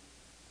with me.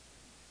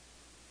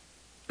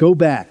 Go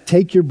back,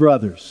 take your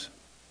brothers.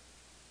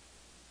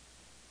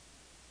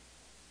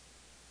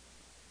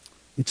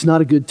 It's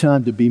not a good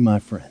time to be my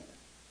friend.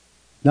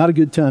 Not a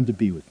good time to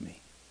be with me.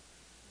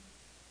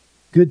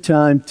 Good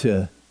time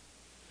to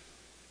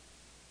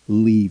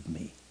leave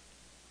me.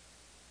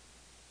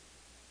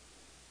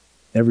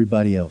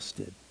 Everybody else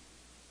did.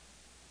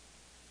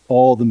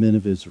 All the men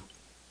of Israel.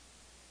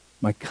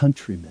 My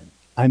countrymen.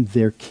 I'm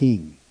their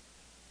king.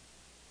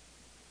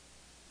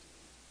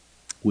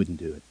 Wouldn't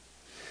do it.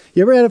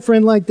 You ever had a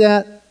friend like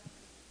that?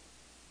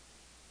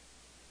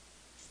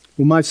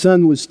 When my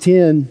son was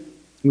 10,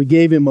 we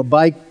gave him a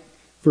bike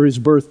for his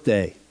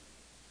birthday.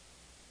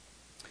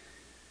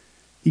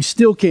 He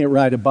still can't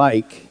ride a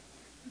bike.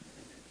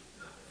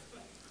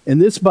 And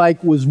this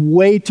bike was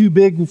way too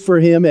big for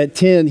him at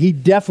 10. He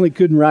definitely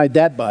couldn't ride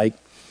that bike.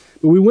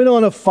 But we went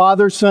on a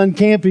father-son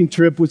camping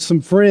trip with some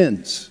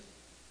friends.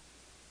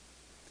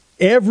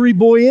 Every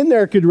boy in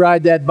there could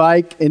ride that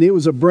bike, and it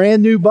was a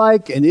brand new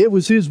bike, and it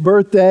was his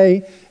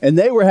birthday, and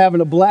they were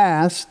having a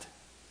blast.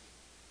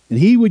 And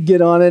he would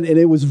get on it, and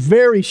it was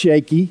very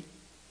shaky.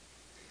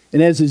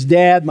 And as his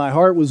dad, my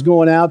heart was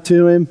going out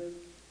to him.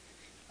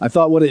 I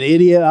thought what an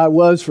idiot I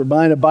was for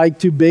buying a bike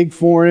too big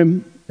for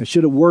him. I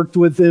should have worked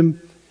with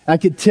him. I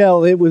could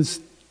tell it was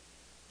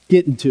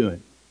getting to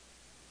him.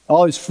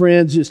 All his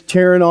friends just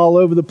tearing all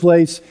over the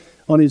place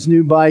on his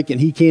new bike, and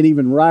he can't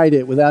even ride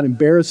it without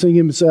embarrassing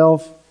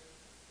himself.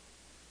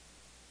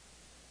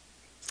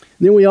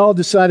 Then we all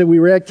decided we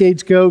were at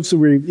Cades Cove.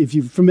 So if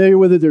you're familiar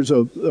with it, there's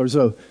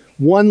a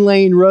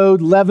one-lane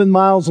road, 11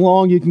 miles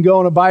long. You can go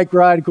on a bike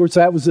ride. Of course,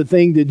 that was the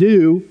thing to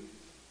do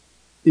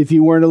if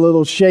you weren't a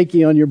little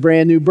shaky on your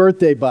brand new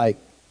birthday bike.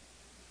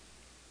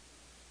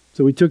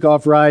 So we took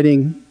off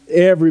riding.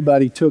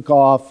 Everybody took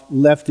off,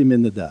 left him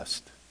in the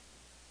dust.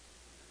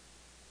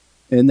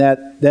 And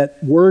that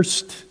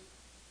worst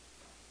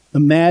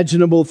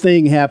imaginable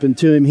thing happened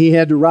to him. He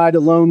had to ride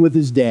alone with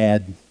his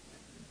dad.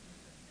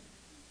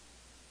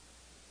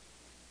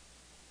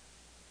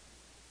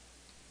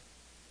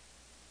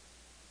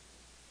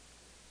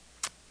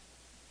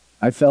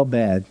 I felt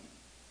bad.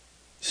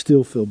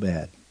 Still feel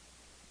bad.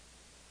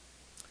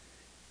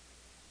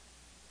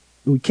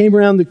 We came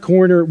around the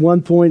corner at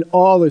one point.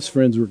 All his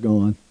friends were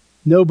gone.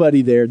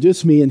 Nobody there.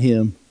 Just me and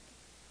him.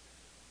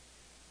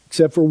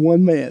 Except for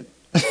one man.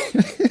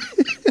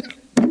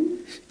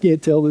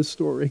 Can't tell this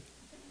story.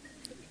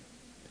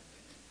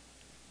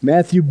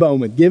 Matthew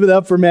Bowman. Give it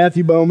up for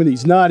Matthew Bowman.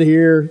 He's not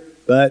here,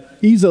 but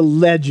he's a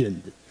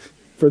legend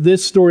for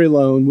this story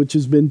alone, which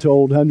has been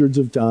told hundreds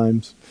of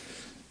times.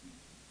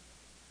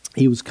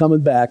 He was coming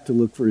back to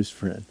look for his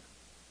friend.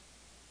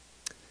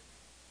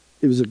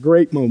 It was a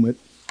great moment.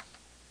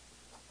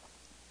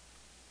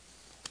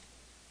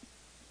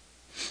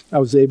 I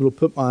was able to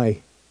put my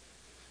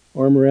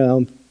arm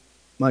around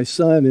my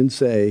son and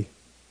say,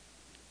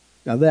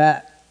 now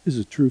that is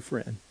a true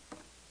friend.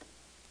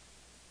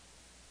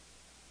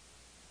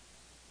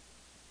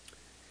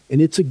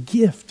 And it's a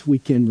gift we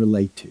can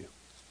relate to.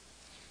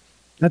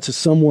 That's a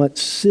somewhat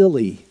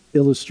silly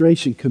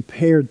illustration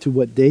compared to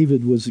what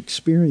David was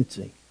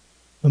experiencing.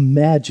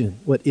 Imagine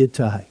what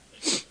Ittai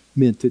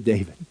meant to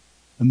David.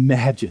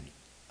 Imagine.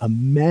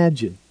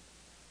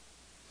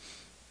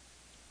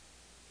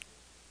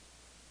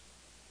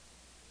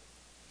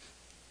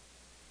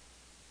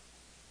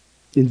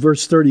 In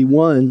verse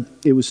 31,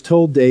 it was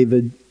told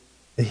David,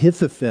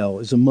 Ahithophel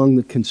is among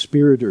the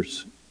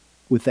conspirators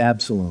with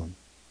Absalom.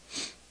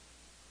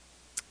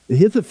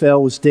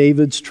 Ahithophel was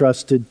David's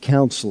trusted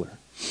counselor.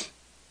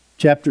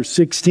 Chapter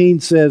 16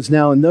 says,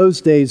 now in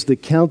those days the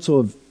counsel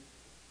of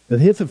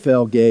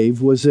Ahithophel gave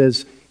was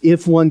as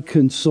if one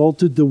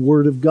consulted the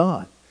word of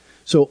God.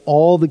 So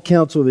all the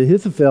counsel of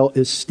Ahithophel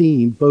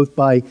esteemed both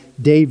by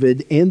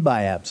David and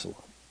by Absalom.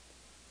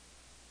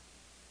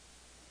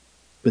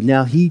 But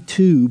now he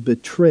too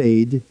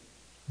betrayed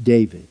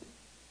David.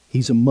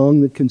 He's among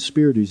the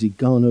conspirators. He'd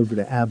gone over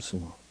to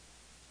Absalom.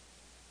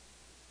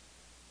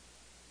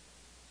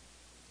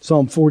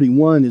 Psalm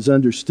 41 is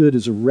understood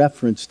as a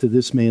reference to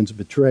this man's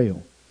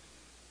betrayal.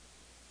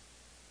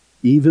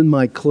 Even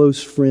my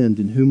close friend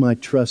in whom I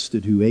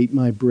trusted, who ate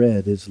my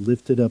bread, has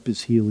lifted up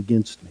his heel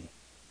against me.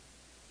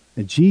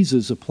 And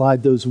Jesus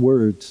applied those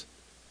words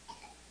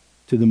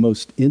to the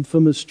most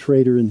infamous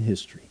traitor in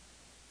history,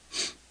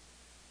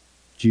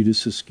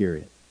 Judas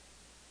Iscariot.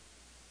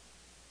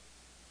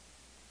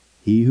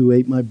 He who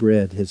ate my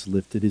bread has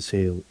lifted his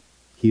heel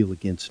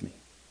against me.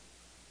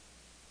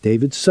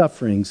 David's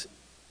sufferings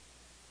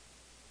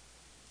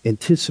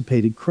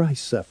anticipated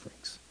Christ's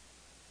sufferings.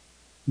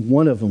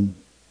 One of them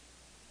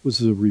was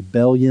the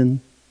rebellion,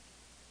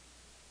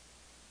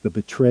 the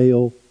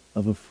betrayal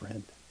of a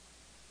friend.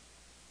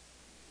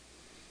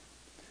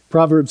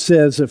 Proverbs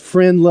says, a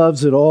friend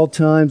loves at all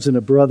times and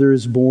a brother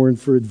is born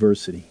for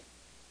adversity.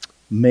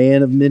 A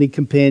man of many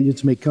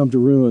companions may come to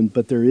ruin,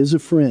 but there is a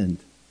friend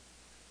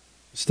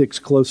who sticks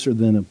closer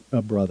than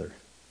a brother.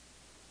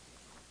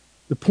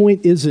 The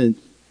point isn't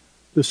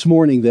this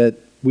morning that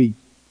we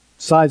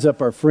size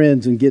up our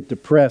friends and get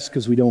depressed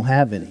because we don't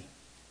have any.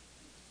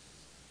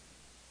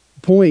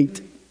 The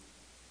point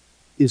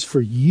is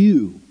for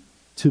you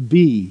to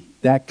be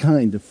that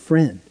kind of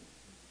friend.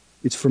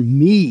 It's for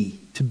me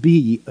to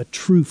be a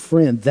true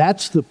friend.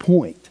 That's the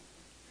point.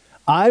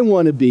 I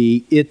want to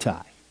be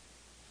Ittai.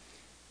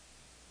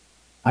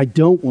 I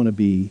don't want to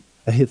be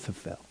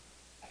Ahithophel.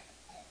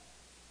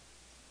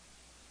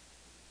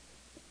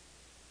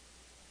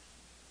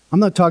 I'm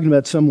not talking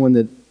about someone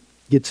that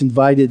gets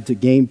invited to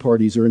game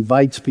parties or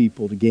invites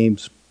people to game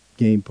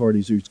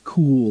parties who's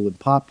cool and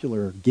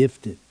popular or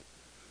gifted.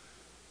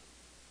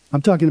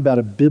 I'm talking about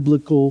a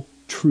biblical,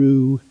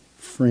 true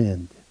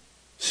friend.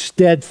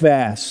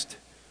 Steadfast,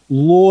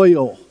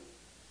 loyal,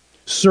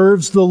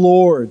 serves the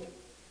Lord,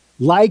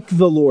 like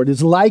the Lord,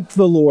 is like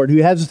the Lord,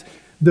 who has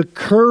the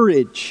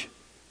courage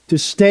to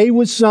stay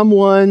with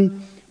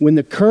someone when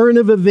the current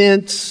of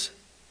events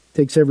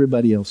takes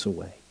everybody else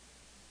away.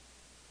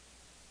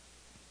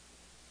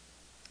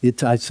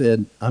 Ittai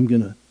said, I'm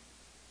going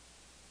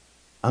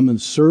to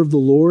serve the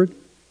Lord,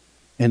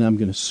 and I'm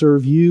going to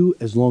serve you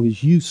as long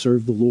as you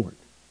serve the Lord.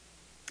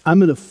 I'm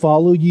going to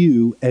follow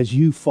you as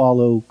you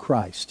follow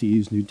Christ, to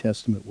use New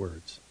Testament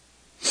words.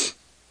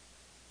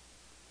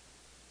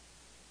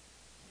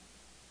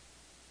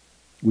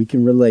 We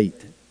can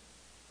relate to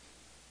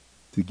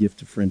the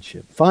gift of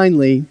friendship.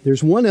 Finally,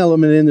 there's one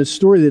element in this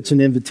story that's an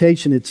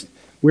invitation.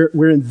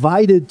 We're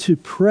invited to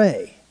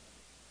pray.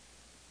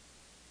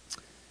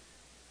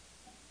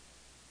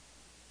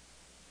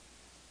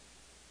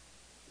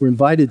 We're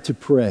invited to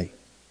pray.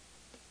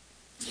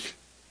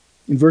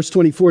 In verse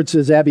 24 it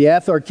says,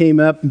 Abiathar came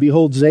up, and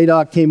behold,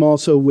 Zadok came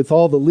also with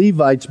all the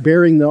Levites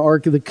bearing the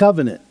Ark of the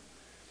Covenant.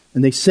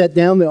 And they set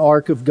down the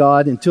Ark of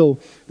God until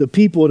the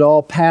people had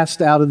all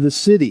passed out of the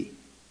city.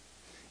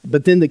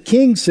 But then the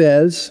king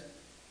says,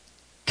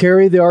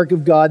 carry the Ark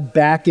of God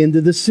back into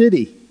the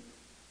city.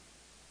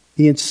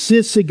 He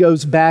insists it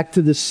goes back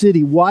to the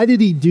city. Why did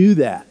he do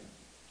that?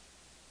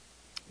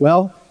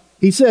 Well,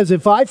 he says,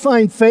 if I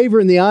find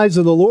favor in the eyes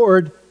of the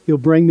Lord, He'll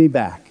bring me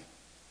back.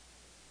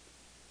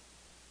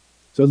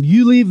 So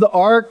you leave the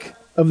Ark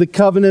of the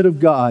Covenant of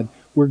God,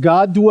 where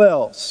God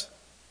dwells,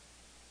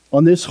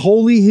 on this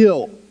holy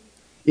hill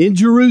in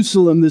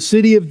Jerusalem, the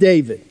city of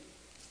David.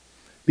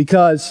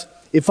 Because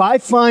if I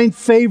find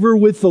favor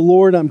with the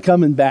Lord, I'm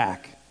coming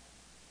back.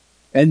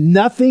 And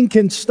nothing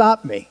can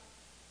stop me.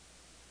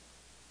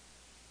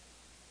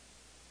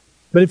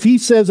 But if He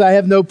says, I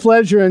have no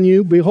pleasure in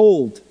you,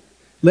 behold,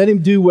 let him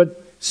do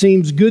what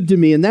seems good to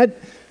me. And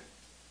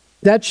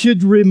That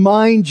should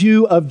remind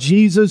you of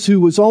Jesus, who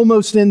was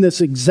almost in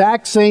this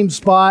exact same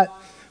spot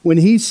when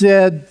he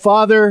said,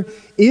 Father,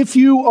 if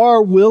you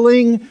are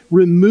willing,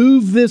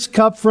 remove this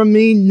cup from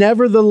me.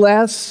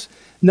 Nevertheless,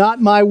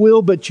 not my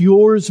will, but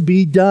yours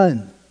be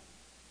done.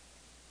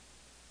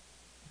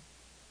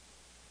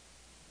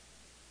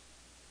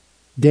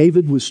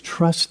 David was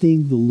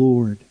trusting the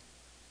Lord.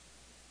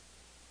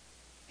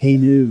 He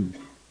knew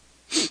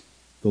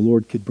the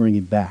Lord could bring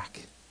him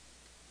back.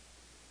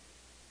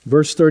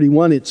 Verse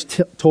 31, it's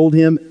told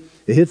him,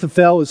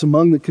 Ahithophel is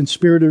among the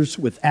conspirators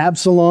with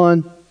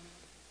Absalom.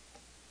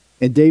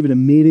 And David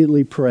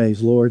immediately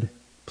prays, Lord,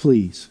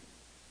 please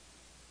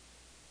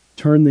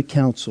turn the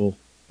counsel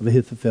of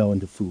Ahithophel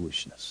into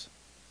foolishness.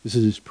 This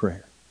is his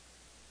prayer.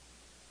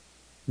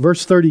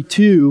 Verse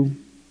 32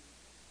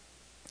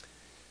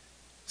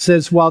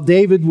 says, while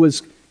David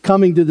was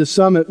coming to the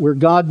summit where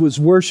God was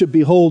worshipped,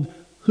 behold,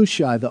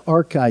 Hushai the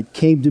Archite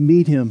came to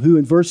meet him, who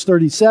in verse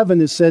 37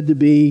 is said to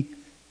be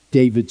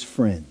David's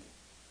friend.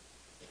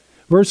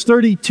 Verse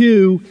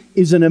 32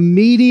 is an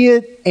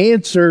immediate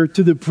answer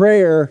to the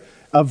prayer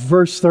of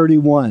verse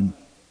 31.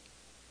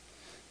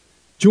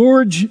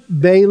 George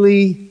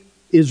Bailey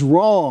is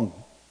wrong.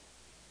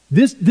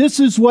 This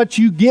is what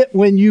you get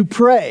when you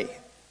pray.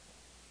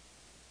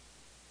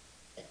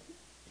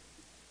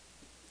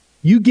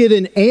 You get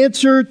an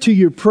answer to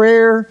your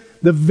prayer,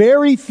 the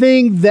very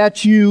thing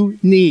that you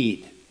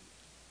need.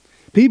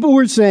 People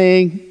were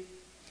saying,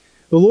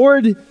 the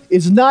Lord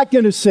is not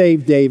going to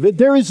save David.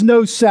 There is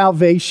no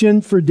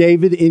salvation for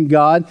David in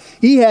God.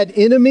 He had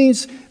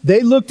enemies.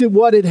 They looked at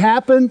what had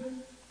happened.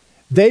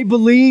 They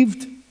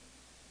believed.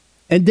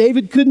 And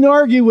David couldn't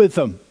argue with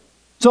them.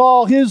 It's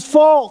all his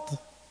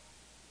fault.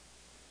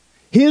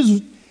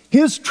 His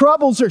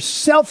troubles are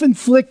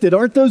self-inflicted.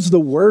 Aren't those the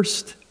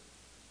worst?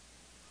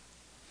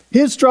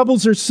 His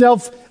troubles are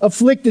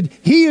self-afflicted.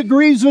 He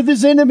agrees with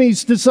his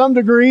enemies to some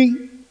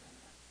degree.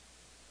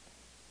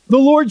 The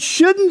Lord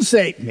shouldn't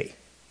save me.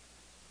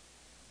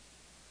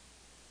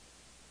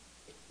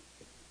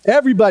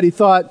 Everybody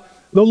thought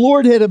the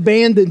Lord had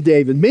abandoned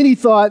David. Many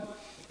thought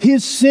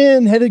his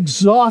sin had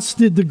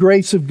exhausted the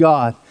grace of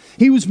God.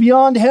 He was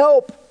beyond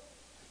help.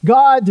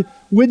 God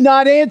would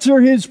not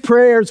answer his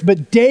prayers,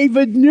 but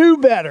David knew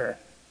better.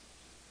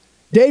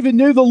 David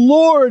knew the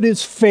Lord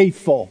is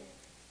faithful.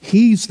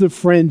 He's the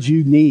friend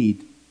you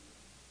need.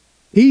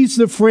 He's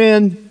the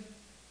friend.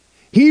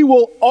 He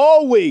will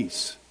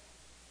always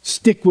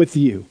stick with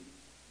you.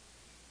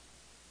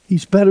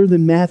 He's better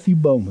than Matthew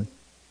Bowman.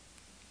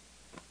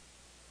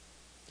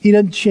 He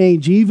doesn't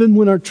change even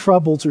when our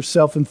troubles are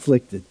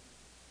self-inflicted.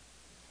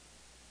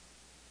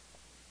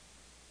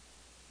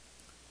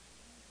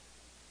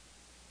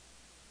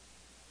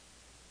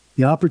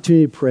 The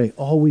opportunity to pray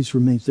always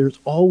remains. There's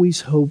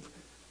always hope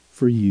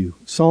for you.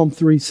 Psalm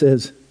 3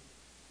 says,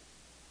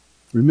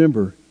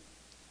 remember,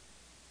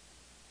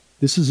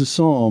 this is a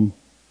psalm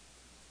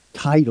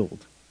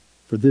titled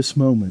for this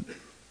moment,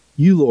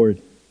 You, Lord,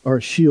 are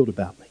a shield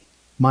about me,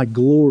 my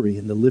glory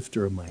and the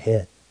lifter of my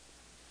head.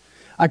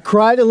 I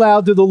cried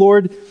aloud to the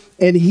Lord,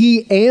 and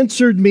he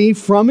answered me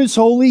from his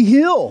holy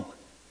hill.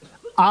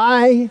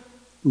 I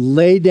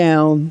lay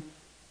down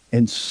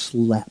and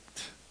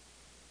slept.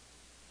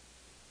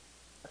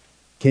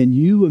 Can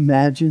you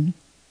imagine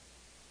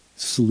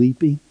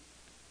sleeping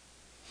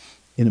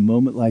in a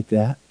moment like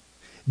that?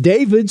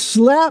 David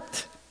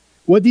slept.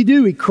 What did he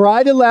do? He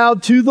cried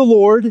aloud to the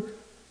Lord,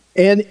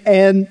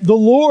 and the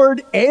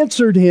Lord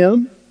answered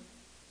him.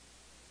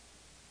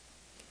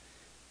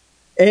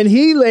 And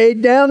he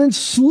laid down and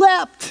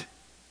slept.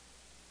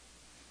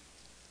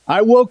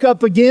 I woke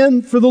up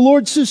again, for the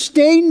Lord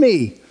sustained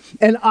me.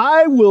 And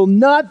I will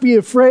not be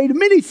afraid of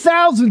many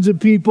thousands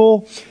of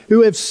people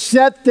who have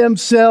set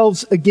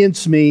themselves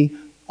against me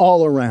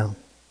all around.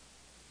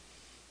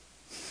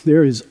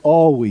 There is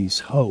always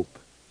hope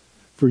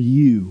for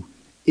you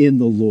in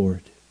the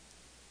Lord.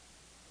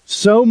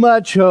 So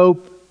much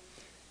hope.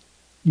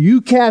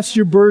 You cast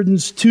your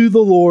burdens to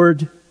the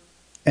Lord,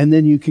 and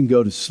then you can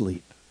go to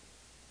sleep.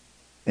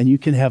 And you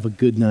can have a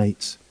good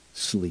night's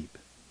sleep.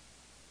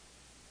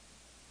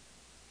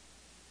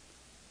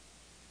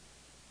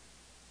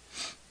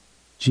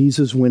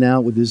 Jesus went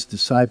out with his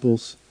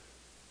disciples,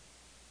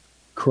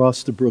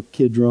 crossed the brook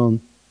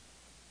Kidron,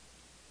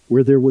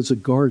 where there was a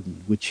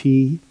garden which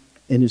he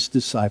and his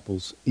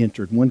disciples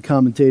entered. One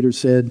commentator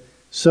said,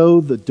 so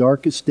the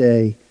darkest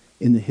day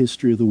in the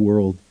history of the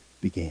world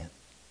began.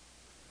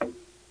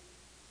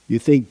 You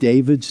think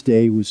David's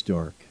day was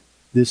dark?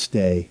 This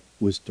day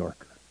was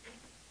darker.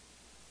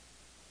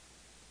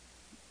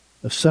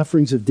 The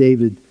sufferings of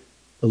David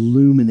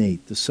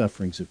illuminate the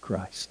sufferings of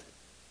Christ.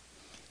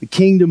 The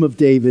kingdom of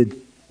David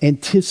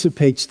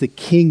anticipates the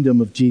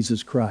kingdom of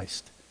Jesus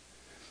Christ.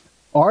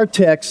 Our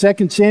text,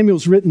 2 Samuel,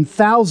 is written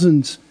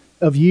thousands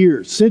of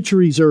years,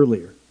 centuries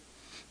earlier,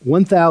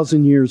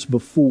 1,000 years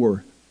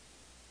before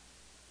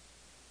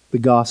the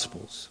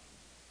Gospels.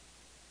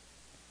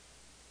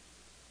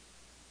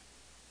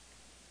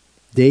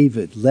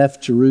 David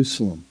left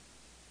Jerusalem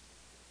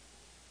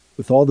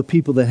with all the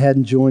people that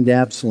hadn't joined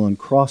Absalom,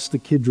 crossed the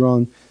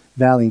Kidron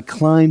Valley and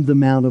climbed the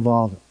Mount of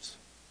Olives,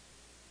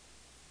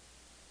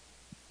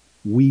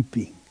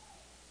 weeping,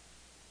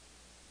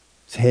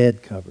 his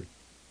head covered,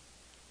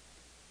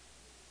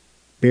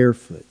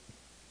 barefoot.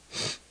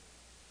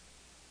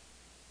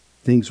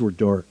 Things were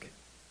dark,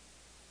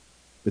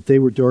 but they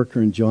were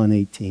darker in John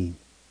 18.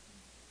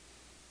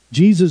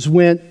 Jesus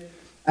went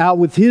out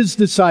with his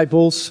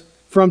disciples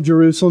from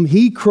Jerusalem.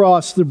 He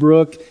crossed the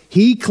brook.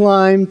 He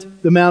climbed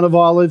the Mount of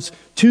Olives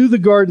to the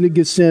Garden of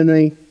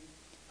Gethsemane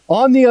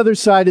on the other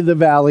side of the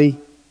valley.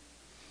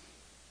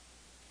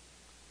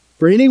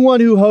 For anyone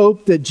who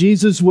hoped that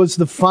Jesus was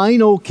the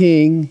final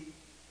king,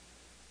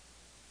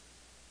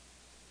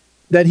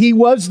 that he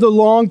was the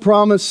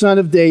long-promised son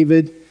of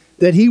David,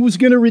 that he was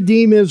going to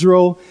redeem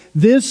Israel,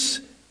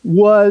 this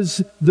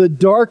was the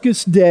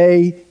darkest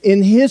day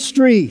in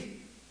history.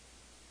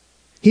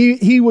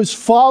 He was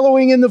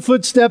following in the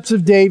footsteps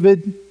of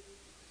David,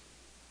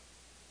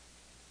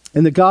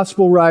 and the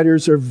gospel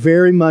writers are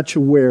very much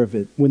aware of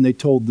it when they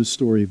told the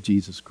story of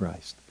Jesus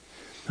Christ.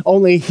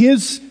 Only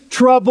his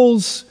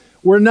troubles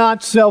were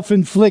not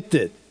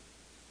self-inflicted.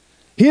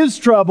 His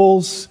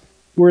troubles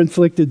were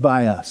inflicted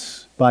by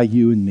us, by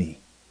you and me.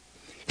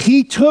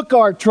 He took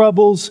our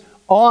troubles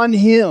on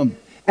him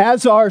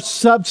as our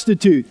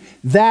substitute.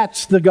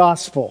 That's the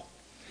gospel.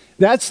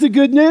 That's the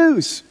good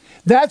news.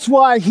 That's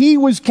why he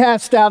was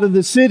cast out of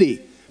the city,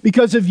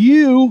 because of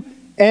you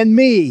and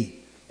me.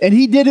 And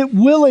he did it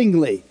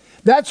willingly.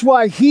 That's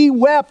why he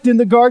wept in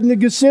the Garden of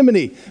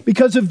Gethsemane,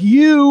 because of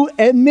you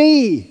and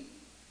me.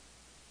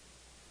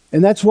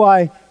 And that's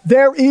why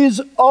there is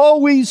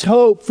always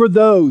hope for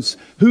those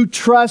who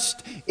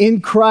trust in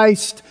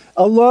Christ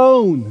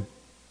alone.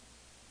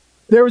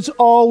 There is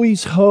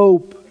always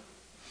hope.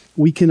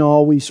 We can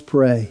always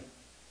pray.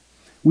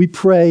 We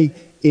pray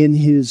in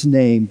his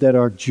name that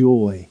our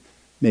joy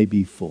may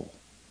be full.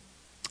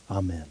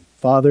 Amen.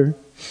 Father,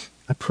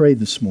 I pray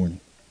this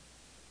morning,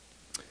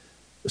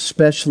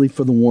 especially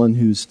for the one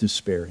who's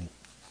despairing.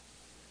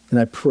 And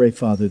I pray,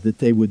 Father, that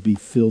they would be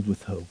filled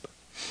with hope.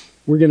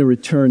 We're going to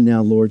return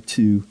now, Lord,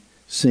 to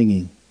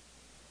singing.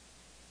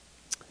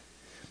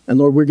 And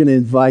Lord, we're going to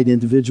invite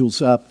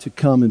individuals up to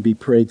come and be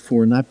prayed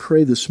for. And I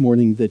pray this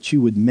morning that you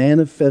would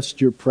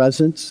manifest your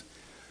presence,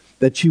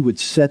 that you would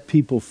set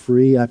people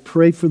free. I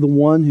pray for the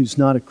one who's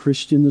not a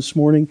Christian this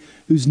morning,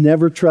 who's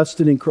never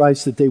trusted in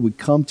Christ, that they would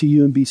come to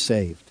you and be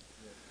saved.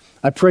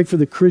 I pray for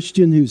the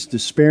Christian who's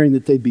despairing,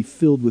 that they'd be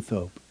filled with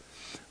hope.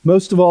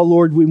 Most of all,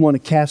 Lord, we want to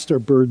cast our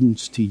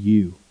burdens to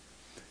you.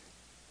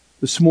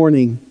 This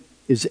morning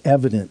is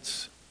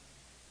evidence.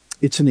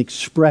 It's an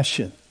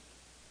expression.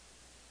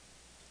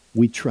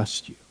 We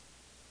trust you.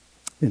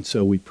 And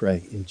so we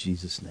pray in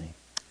Jesus' name.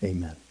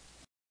 Amen.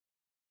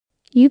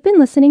 You've been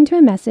listening to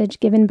a message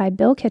given by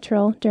Bill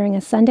Kittrell during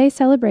a Sunday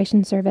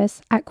celebration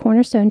service at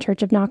Cornerstone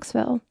Church of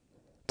Knoxville.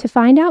 To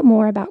find out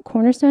more about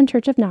Cornerstone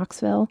Church of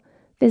Knoxville,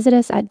 visit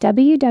us at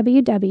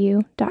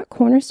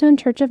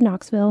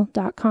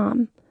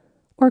www.cornerstonechurchofknoxville.com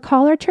or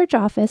call our church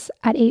office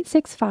at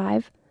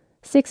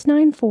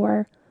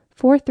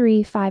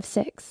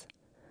 865-694-4356.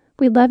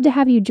 We'd love to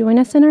have you join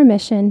us in our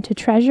mission to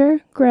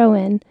treasure, grow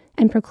in,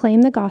 and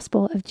proclaim the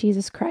gospel of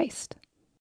Jesus Christ.